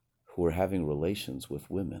angels who were having relations with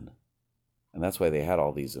women. And that's why they had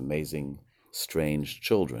all these amazing, strange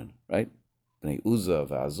children, right? Bnei Uzzah,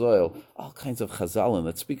 V'Azoil, all kinds of Chazalim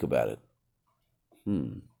that speak about it.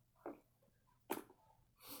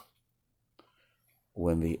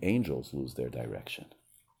 When the angels lose their direction,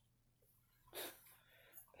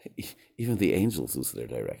 even the angels lose their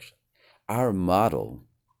direction. Our model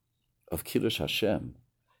of Kiddush Hashem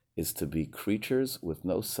is to be creatures with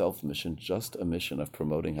no self-mission, just a mission of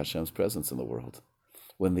promoting Hashem's presence in the world.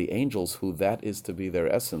 When the angels, who that is to be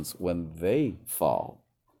their essence, when they fall,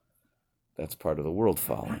 that's part of the world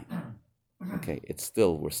falling. Okay,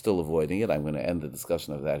 we're still avoiding it. I'm going to end the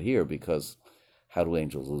discussion of that here because how do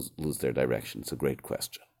angels lose their direction? It's a great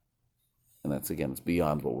question. And that's, again, it's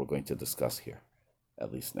beyond what we're going to discuss here,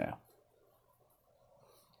 at least now.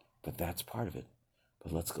 But that's part of it.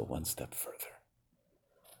 But let's go one step further.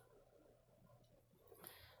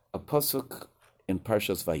 A pasuk in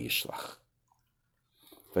Parshas Vayishlach.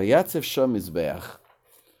 Vayatzev sham mizbeach,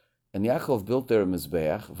 and Yaakov built there a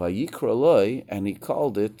mizbeach. Vayikra loi, and he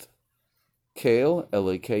called it Kale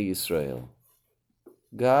Elokei Yisrael,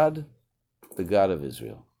 God, the God of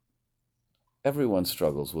Israel. Everyone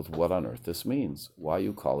struggles with what on earth this means. Why are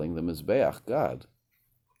you calling the mizbeach God?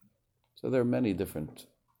 So there are many different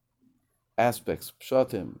aspects.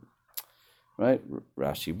 Pshatim, right?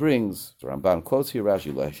 Rashi brings, the Ramban quotes here,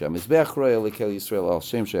 Rashi,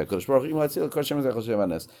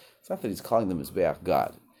 it's not that he's calling the Mizbeach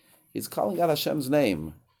God. He's calling out Hashem's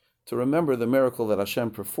name to remember the miracle that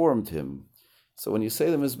Hashem performed him. So when you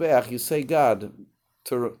say the Mizbeach, you say God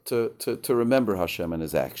to remember Hashem and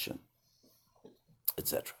his action,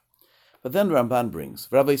 etc. But then Ramban brings,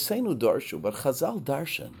 Rabbi Seinu Darshu, but Chazal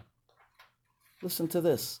Darshan. Listen to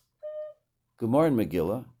this. Gemara in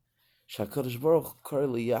Megillah, Shakadosh Baruch Kar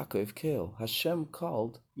li Yaakov Kael. Hashem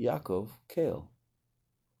called Yaakov Kael.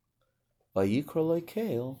 Vayikra lo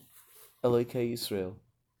Kael, Elokei Yisrael.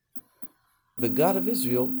 The God of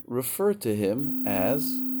Israel referred to him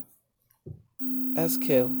as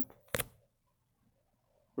Kael.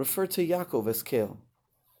 Referred to Yaakov as Kael.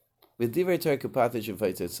 And the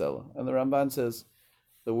Ramban says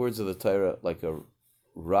the words of the Torah, like a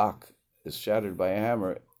rock is shattered by a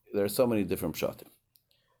hammer. There are so many different pshatim.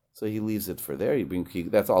 So he leaves it for there.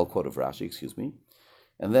 That's all quote of Rashi, excuse me.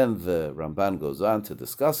 And then the Ramban goes on to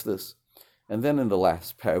discuss this. And then in the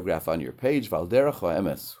last paragraph on your page, Valderach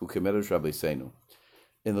ha'emes, hu kemedrash Rabbeinu.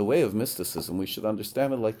 In the way of mysticism, we should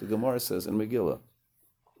understand it like the Gemara says in Megillah.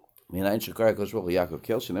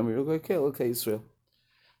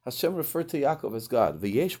 Hashem referred to Yaakov as God.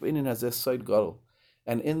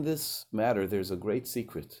 And in this matter, there's a great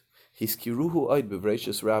secret. It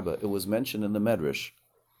was mentioned in the Medrash.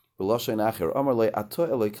 You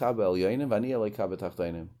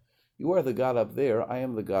are the God up there, I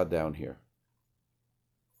am the God down here.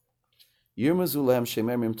 This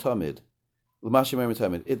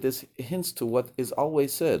hints to what is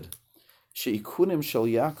always said. The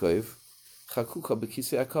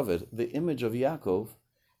image of Yaakov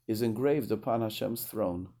is engraved upon Hashem's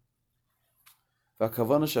throne. The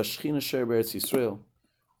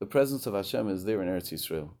presence of Hashem is there in Eretz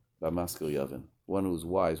Yisrael. One who's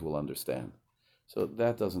wise will understand. So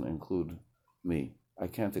that doesn't include me. I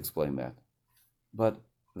can't explain that. But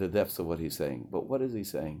the depths of what he's saying. But what is he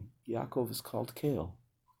saying? Yaakov is called Kael.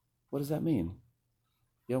 What does that mean?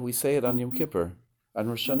 We say it on Yom Kippur, on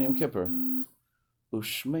Rosh Hashanah Yom Kippur.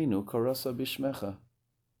 Ushmeinu karasa bishmecha.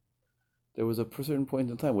 There was a certain point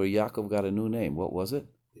in time where Yaakov got a new name. What was it?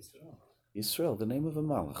 Yisrael, the name of a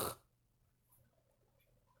malach.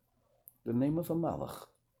 The name of a malach.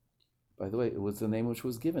 By the way, it was the name which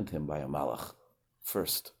was given to him by a malach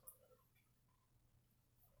first.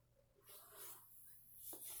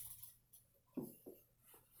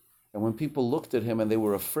 And when people looked at him and they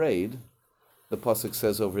were afraid, the pasuk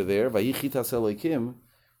says over there, Vayichitas Elokim,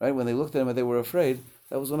 right? When they looked at him and they were afraid,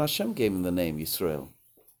 that was when Hashem gave him the name Yisrael.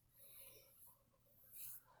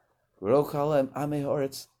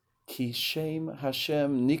 Ki Shem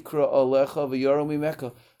Hashem Nikra Alecha v'Yarom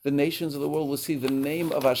Mimeka. The nations of the world will see the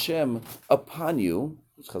name of Hashem upon you,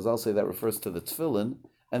 which Chazal say that refers to the tefillin,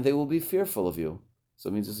 and they will be fearful of you. So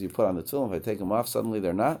it means as you put on the tefillin, if I take them off, suddenly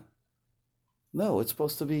they're not? No, it's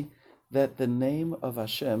supposed to be that the name of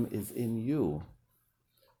Hashem is in you,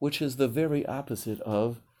 which is the very opposite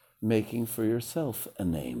of making for yourself a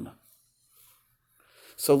name.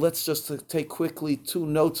 So let's just take quickly two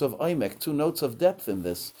notes of Imek, two notes of depth in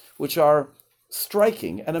this, which are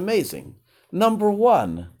striking and amazing. Number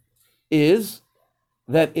one is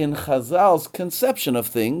that in Chazal's conception of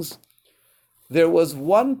things, there was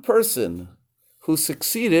one person who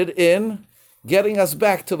succeeded in getting us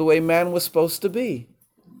back to the way man was supposed to be.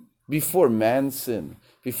 Before man's sin,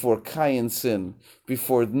 before Cain's sin,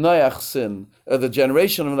 before Noach's sin, the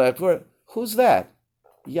generation of Noach, who's that?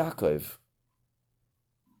 Yaakov.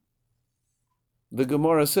 The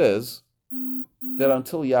Gemara says that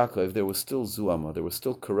until Yaakov, there was still Zuama, there was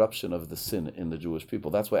still corruption of the sin in the Jewish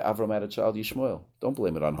people. That's why Avram had a child, Yishmael. Don't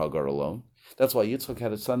blame it on Hagar alone. That's why Yitzchak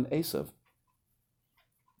had a son, Esav.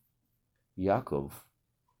 Yaakov,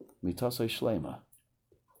 Mitasai Shlema.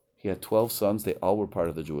 He had 12 sons. They all were part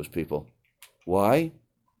of the Jewish people. Why?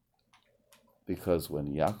 Because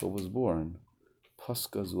when Yaakov was born,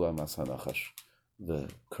 Paska Zuamas Hanachash, the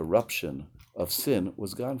corruption of sin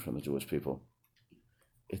was gone from the Jewish people.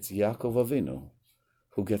 It's Yaakov Avinu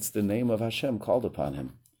who gets the name of Hashem called upon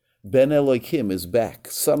him. Ben Elokim is back.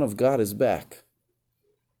 Son of God is back.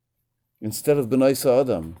 Instead of B'nai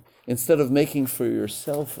Adam, instead of making for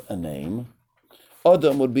yourself a name,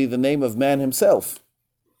 Adam would be the name of man himself,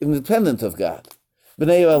 independent of God.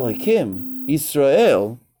 B'nai Elokim,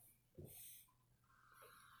 Yisrael,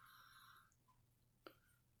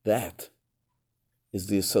 that is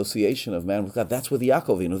the association of man with God. That's with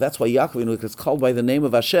Yaakov Avinu. That's why Yaakov Avinu is called by the name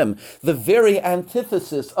of Hashem, the very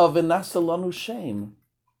antithesis of V'nasalanu Shem.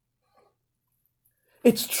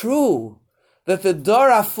 It's true that the Dar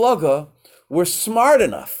Aflaga were smart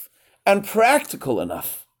enough and practical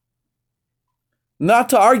enough not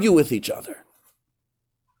to argue with each other,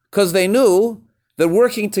 because they knew that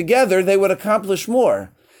working together they would accomplish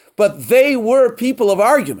more. But they were people of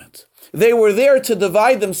argument. They were there to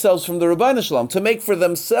divide themselves from the Ribbono Shel Olam, to make for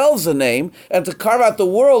themselves a name, and to carve out the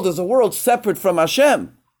world as a world separate from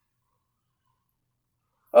Hashem.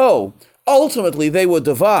 Oh, ultimately they would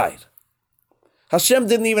divide. Hashem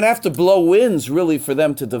didn't even have to blow winds, really, for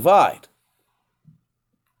them to divide.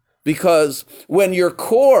 Because when your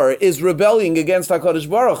core is rebelling against HaKadosh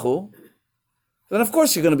Baruch Hu, then of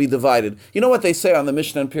course you're going to be divided. You know what they say on the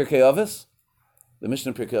Mishnah in Pirkei Avos? The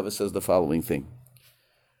Mishnah in Pirkei Avos says the following thing.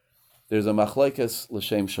 There's a machlekes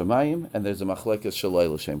l'shem shamayim, and there's a machlekes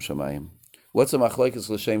shaloi l'shem shamayim. What's a machlekes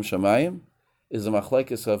l'shem shamayim? Is a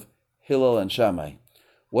machlekes of Hillel and Shammai.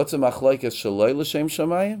 What's a machlekes shaloi l'shem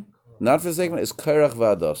shamayim? Not for segment, is Kairach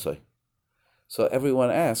v'Adasai. So everyone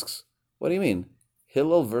asks, what do you mean?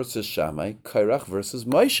 Hillel versus Shammai, Kairach versus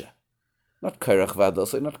Moshe. Not Kairach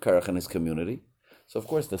v'Adasai, not Kairach and his community. So of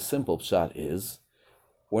course the simple pshat is,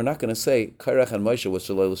 we're not going to say Kairach and Moshe was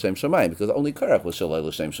Shaloi L'Shem Shamayim, because only Kairach was Shaloi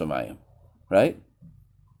L'Shem Shamayim, right?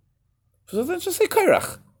 So let's just say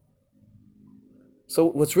Kairach. So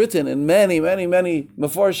what's written in many, many, many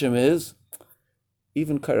Mefarshim is,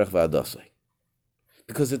 even Kairach v'Adasai.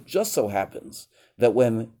 Because it just so happens that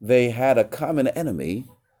when they had a common enemy,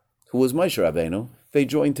 who was Moshe Rabbeinu, they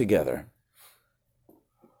joined together.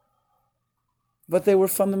 But they were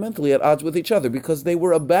fundamentally at odds with each other because they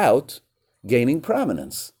were about gaining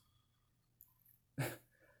prominence.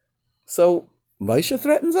 So Moshe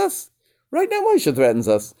threatens us. Right now Moshe threatens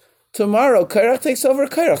us. Tomorrow Kairach takes over,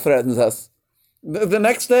 Kairach threatens us. The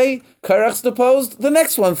next day, Kairach's deposed, the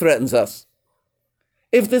next one threatens us.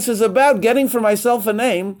 If this is about getting for myself a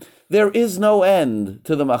name, there is no end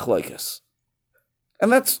to the machlokes.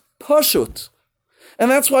 And that's pashut. And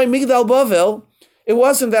that's why Migdal Bavel, it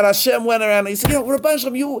wasn't that Hashem went around and he said, Rabban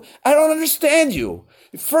Shalom, I don't understand you.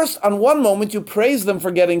 First, on one moment, you praise them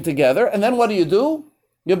for getting together, and then what do?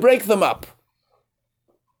 You break them up.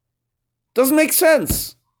 Doesn't make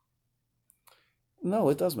sense. No,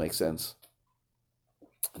 it does make sense.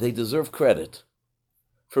 They deserve credit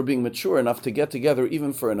for being mature enough to get together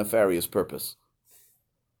even for a nefarious purpose.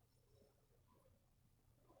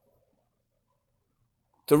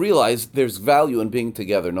 To realize there's value in being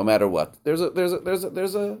together no matter what. There's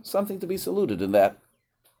a something to be saluted in that.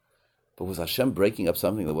 But was Hashem breaking up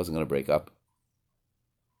something that wasn't going to break up?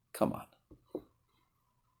 Come on.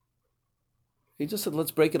 He just said,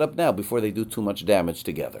 let's break it up now before they do too much damage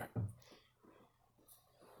together.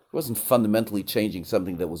 It wasn't fundamentally changing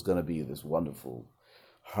something that was going to be this wonderful,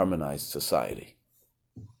 harmonized society.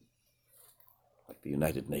 Like the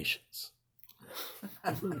United Nations.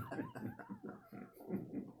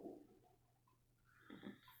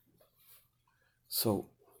 So,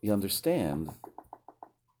 you understand,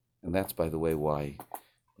 and that's, by the way, why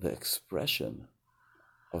the expression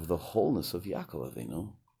of the wholeness of Yaakov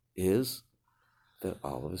Avinu is that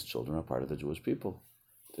all of his children are part of the Jewish people.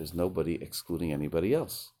 There's nobody excluding anybody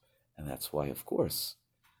else. And that's why, of course,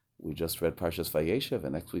 we just read Parshas Vayeshev,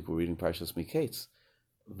 and next week we're reading Parshas Miketz.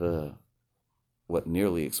 What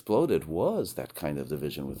nearly exploded was that kind of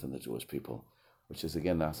division within the Jewish people, which is,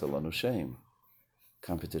 again, Nasa Lanu Shem,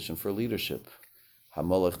 competition for leadership.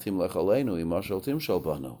 Hamolech timlech aleinu, imashal timshal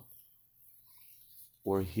banu.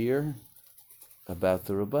 We're here about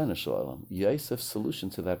the Rabbanu Shalom. Yosef's solution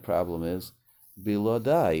to that problem is,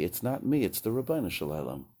 Bilodai, it's not me, it's the Rabbanu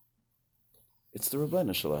Shalom. It's the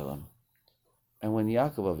Rabbanu Shalom. And when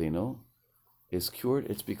Yaakov Avinu is cured,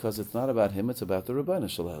 it's because it's not about him, it's about the Rabbanu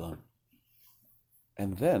Shalom.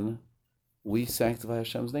 And then we sanctify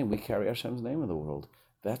Hashem's name, we carry Hashem's name in the world.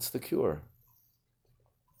 That's the cure.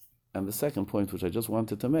 And the second point, which I just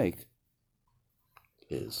wanted to make,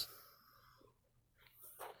 is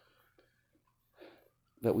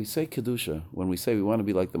that we say Kedusha when we say we want to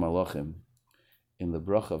be like the Malachim in the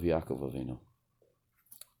bracha of Yaakov Avinu.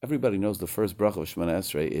 Everybody knows the first bracha of Shemona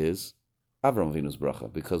Esrei is Avram Avinu's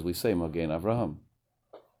bracha, because we say Magen Avraham.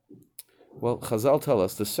 Well, Chazal tell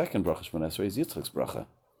us the second bracha of Shemona Esrei is Yitzchak's bracha.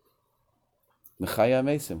 Mechaya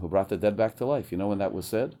Mesim, who brought the dead back to life. You know when that was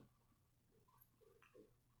said?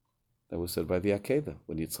 That was said by the Akedah,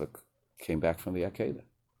 when Yitzchak came back from the Akedah.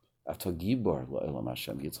 Ata Gibor La'elam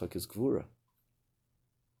Hashem, Yitzchak is Gvura.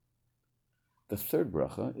 The third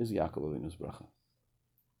bracha is Yaakov Avinu's bracha.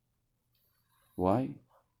 Why?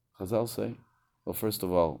 Chazal say, well, first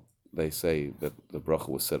of all, they say that the bracha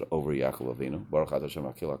was said over Yaakov Avinu. Baruch Atah Hashem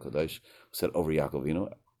HaKel HaKadosh was said over Yaakov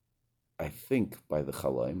Avinu. I think by the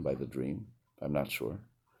Chalaim, by the dream. I'm not sure.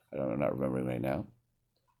 I'm not remembering right now.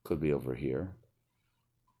 Could be over here.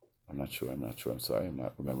 I'm not sure. I'm sorry. I'm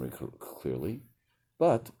not remembering clearly.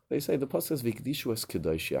 But they say the pasuk says Vikdishu es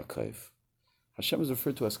Kedosh Yaakov. Hashem is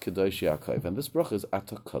referred to as Kedosh Yaakov, and this bracha is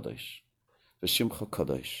Ata Kadosh, V'Shimcha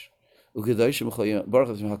Kadosh, U'Kedosh Baruch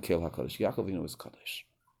Hashem HaKel HaKadosh. Yaakov Avinu is Kadosh,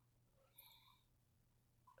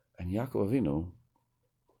 and Yaakov Avinu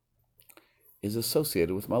is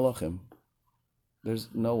associated with Malachim. There's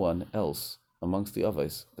no one else amongst the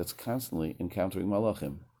Avos that's constantly encountering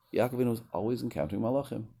Malachim. Yaakov Avinu is always encountering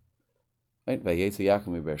Malachim. Right? Vayetze Yaakov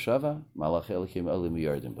mi Beersheva, Malach Elokim Olim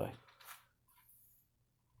Yardim Bay.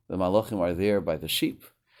 The Malachim are there by the sheep.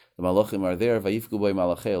 The Malachim are there. Vayifgu Bay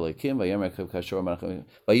Malachei Elokim, Vayemer Kashor Malachim.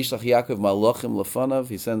 Vayishlach Yaakov Malachim Lefanav.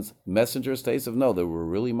 He sends messengers to Esav. No, they were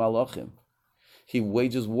really Malachim. He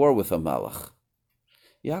wages war with a Malach.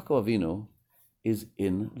 Yaakov Avinu is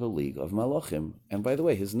in the league of Malachim. And by the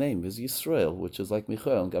way, his name is Yisrael, which is like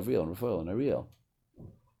Michael and Gavriel and Raphael and Ariel.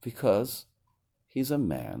 Because he's a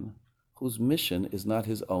man whose mission is not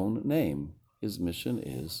his own name. His mission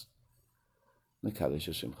is Mekadesh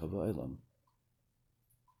Hashem Chava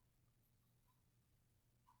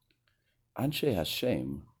Anshe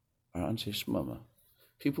Hashem are Anshe Shmama.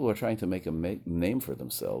 People who are trying to make a name for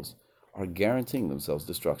themselves are guaranteeing themselves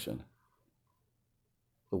destruction.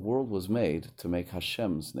 The world was made to make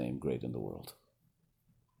Hashem's name great in the world.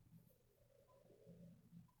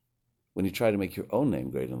 When you try to make your own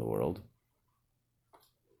name great in the world,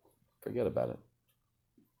 forget about it.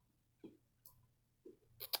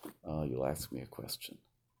 Oh, you'll ask me a question.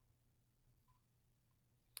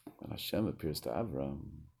 When Hashem appears to Avram,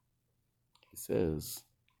 he says,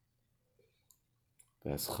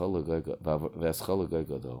 I'll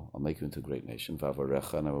make you into a great nation,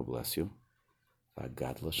 Vavarecha, and I will bless you,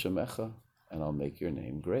 Vagadla Shemecha, and I'll make your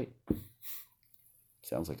name great.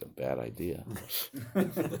 Sounds like a bad idea.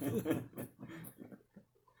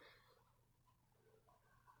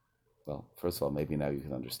 Well, first of all, maybe now you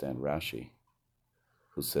can understand Rashi,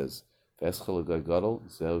 who says, V'eschol gadol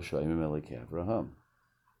zeu shoymim elokei Avraham,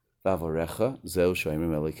 v'avorecha zeu shoymim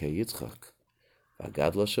elokei Yitzchak,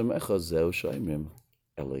 v'gadla shemecha zeu shoymim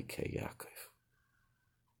elokei Yaakov.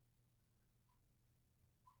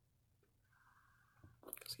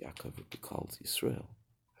 Because Yaakov would be called Yisrael,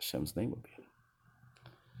 Hashem's name would be in it.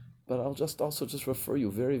 But I'll just refer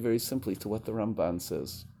you very, very simply to what the Ramban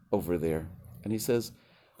says over there. And he says,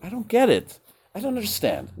 I don't get it. I don't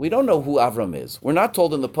understand. We don't know who Avram is. We're not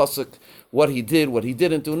told in the Pasuk what he did, what he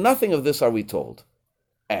didn't do. Nothing of this are we told.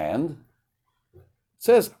 And it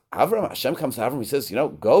says, Hashem comes to Avram, he says,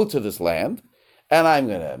 go to this land, and I'm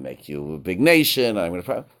going to make you a big nation. And I'm going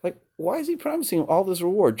to why is he promising him all this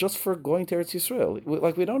reward just for going to Eretz Yisrael?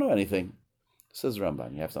 Like we don't know anything. Says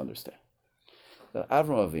Ramban, you have to understand that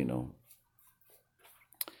Avram Avinu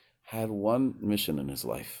had one mission in his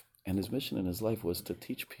life. And his mission in his life was to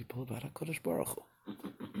teach people about HaKadosh Baruch Hu.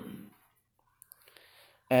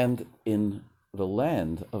 And in the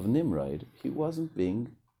land of Nimrod, he wasn't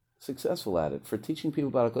being successful at it. For teaching people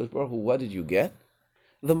about HaKadosh Baruch Hu, what did you get?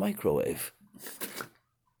 The microwave.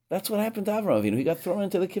 That's what happened to Avram Avinu. He got thrown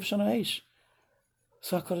into the Kivshan HaEsh.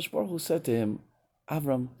 So HaKadosh Baruch Hu said to him,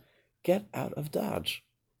 Avram, get out of Dodge.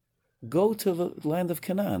 Go to the land of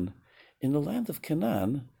Canaan. In the land of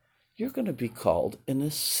Canaan, you're going to be called a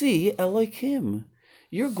Nasi Elohim.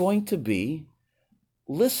 You're going to be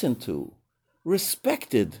listened to,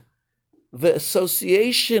 respected. The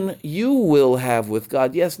association you will have with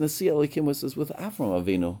God. Yes, Nasi Elohim was with Avram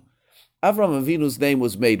Avinu. Avram Avinu's name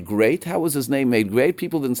was made great. How was his name made great?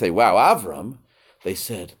 People didn't say, wow, Avram. They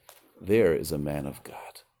said, there is a man of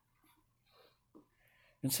God.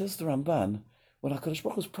 And says the Ramban, when HaKadosh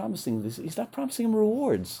Baruch Hu is promising this, he's not promising him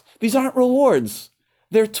rewards. These aren't rewards.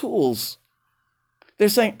 They're tools. They're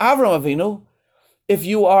saying, Avram Avinu, if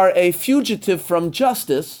you are a fugitive from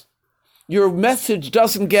justice, your message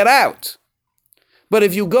doesn't get out. But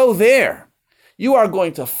if you go there, you are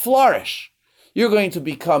going to flourish. You're going to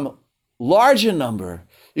become large in number.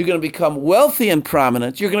 You're going to become wealthy and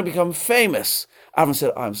prominent. You're going to become famous. Avram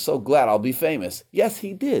said, I'm so glad I'll be famous. Yes,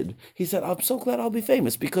 he did. He said, I'm so glad I'll be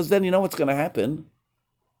famous, because then you know what's going to happen?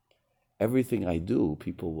 Everything I do,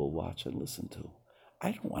 people will watch and listen to.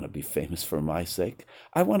 I don't want to be famous for my sake.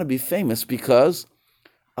 I want to be famous because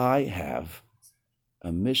I have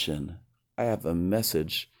a mission. I have a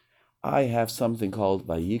message. I have something called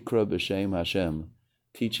Vayikra B'Shem Hashem,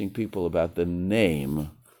 teaching people about the name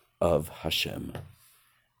of Hashem.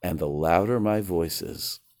 And the louder my voice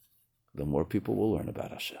is, the more people will learn about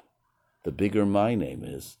Hashem. The bigger my name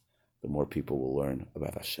is, the more people will learn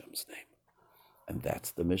about Hashem's name. And that's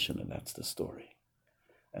the mission, and that's the story.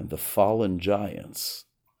 And the fallen giants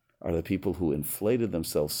are the people who inflated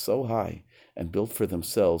themselves so high and built for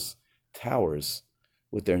themselves towers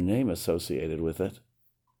with their name associated with it,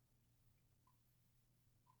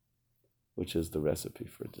 which is the recipe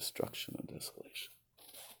for destruction and desolation.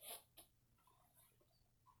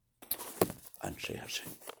 Anshe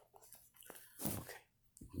Hashem. Okay.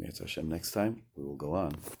 Mirz Hashem, next time we will go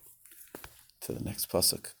on to the next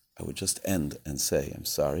pasuk. I would just end and say, I'm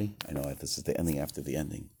sorry, I know this is the ending after the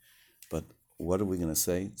ending, but what are we going to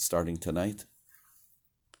say starting tonight?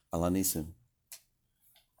 Ala Nisim.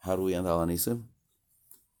 How do we end Al Anisim?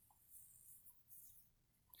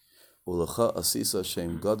 Ulecha asisa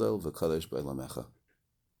Shem Gadol v'kadosh b'olamecha.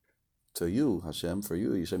 To you, Hashem, for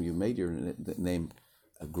you, Hashem, you made your name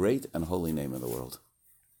a great and holy name in the world.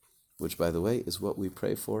 Which, by the way, is what we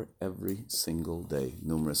pray for every single day,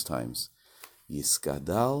 numerous times.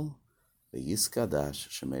 Yiskadal v'yiskadash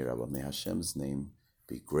Shemei Rabba. May Hashem's name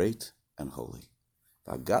be great and holy.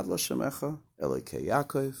 V'agadla Shemecha Elokei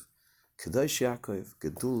Yaakov, Kedosh Yaakov,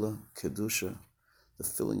 Gedula, Kedusha, the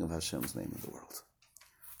filling of Hashem's name in the world.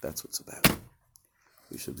 That's what's about.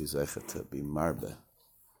 We should be zeichet to be marbe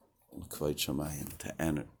and kvod shamayim,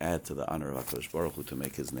 to add to the honor of HaKadosh Baruch Hu, to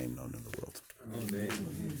make His name known in the world. Amen.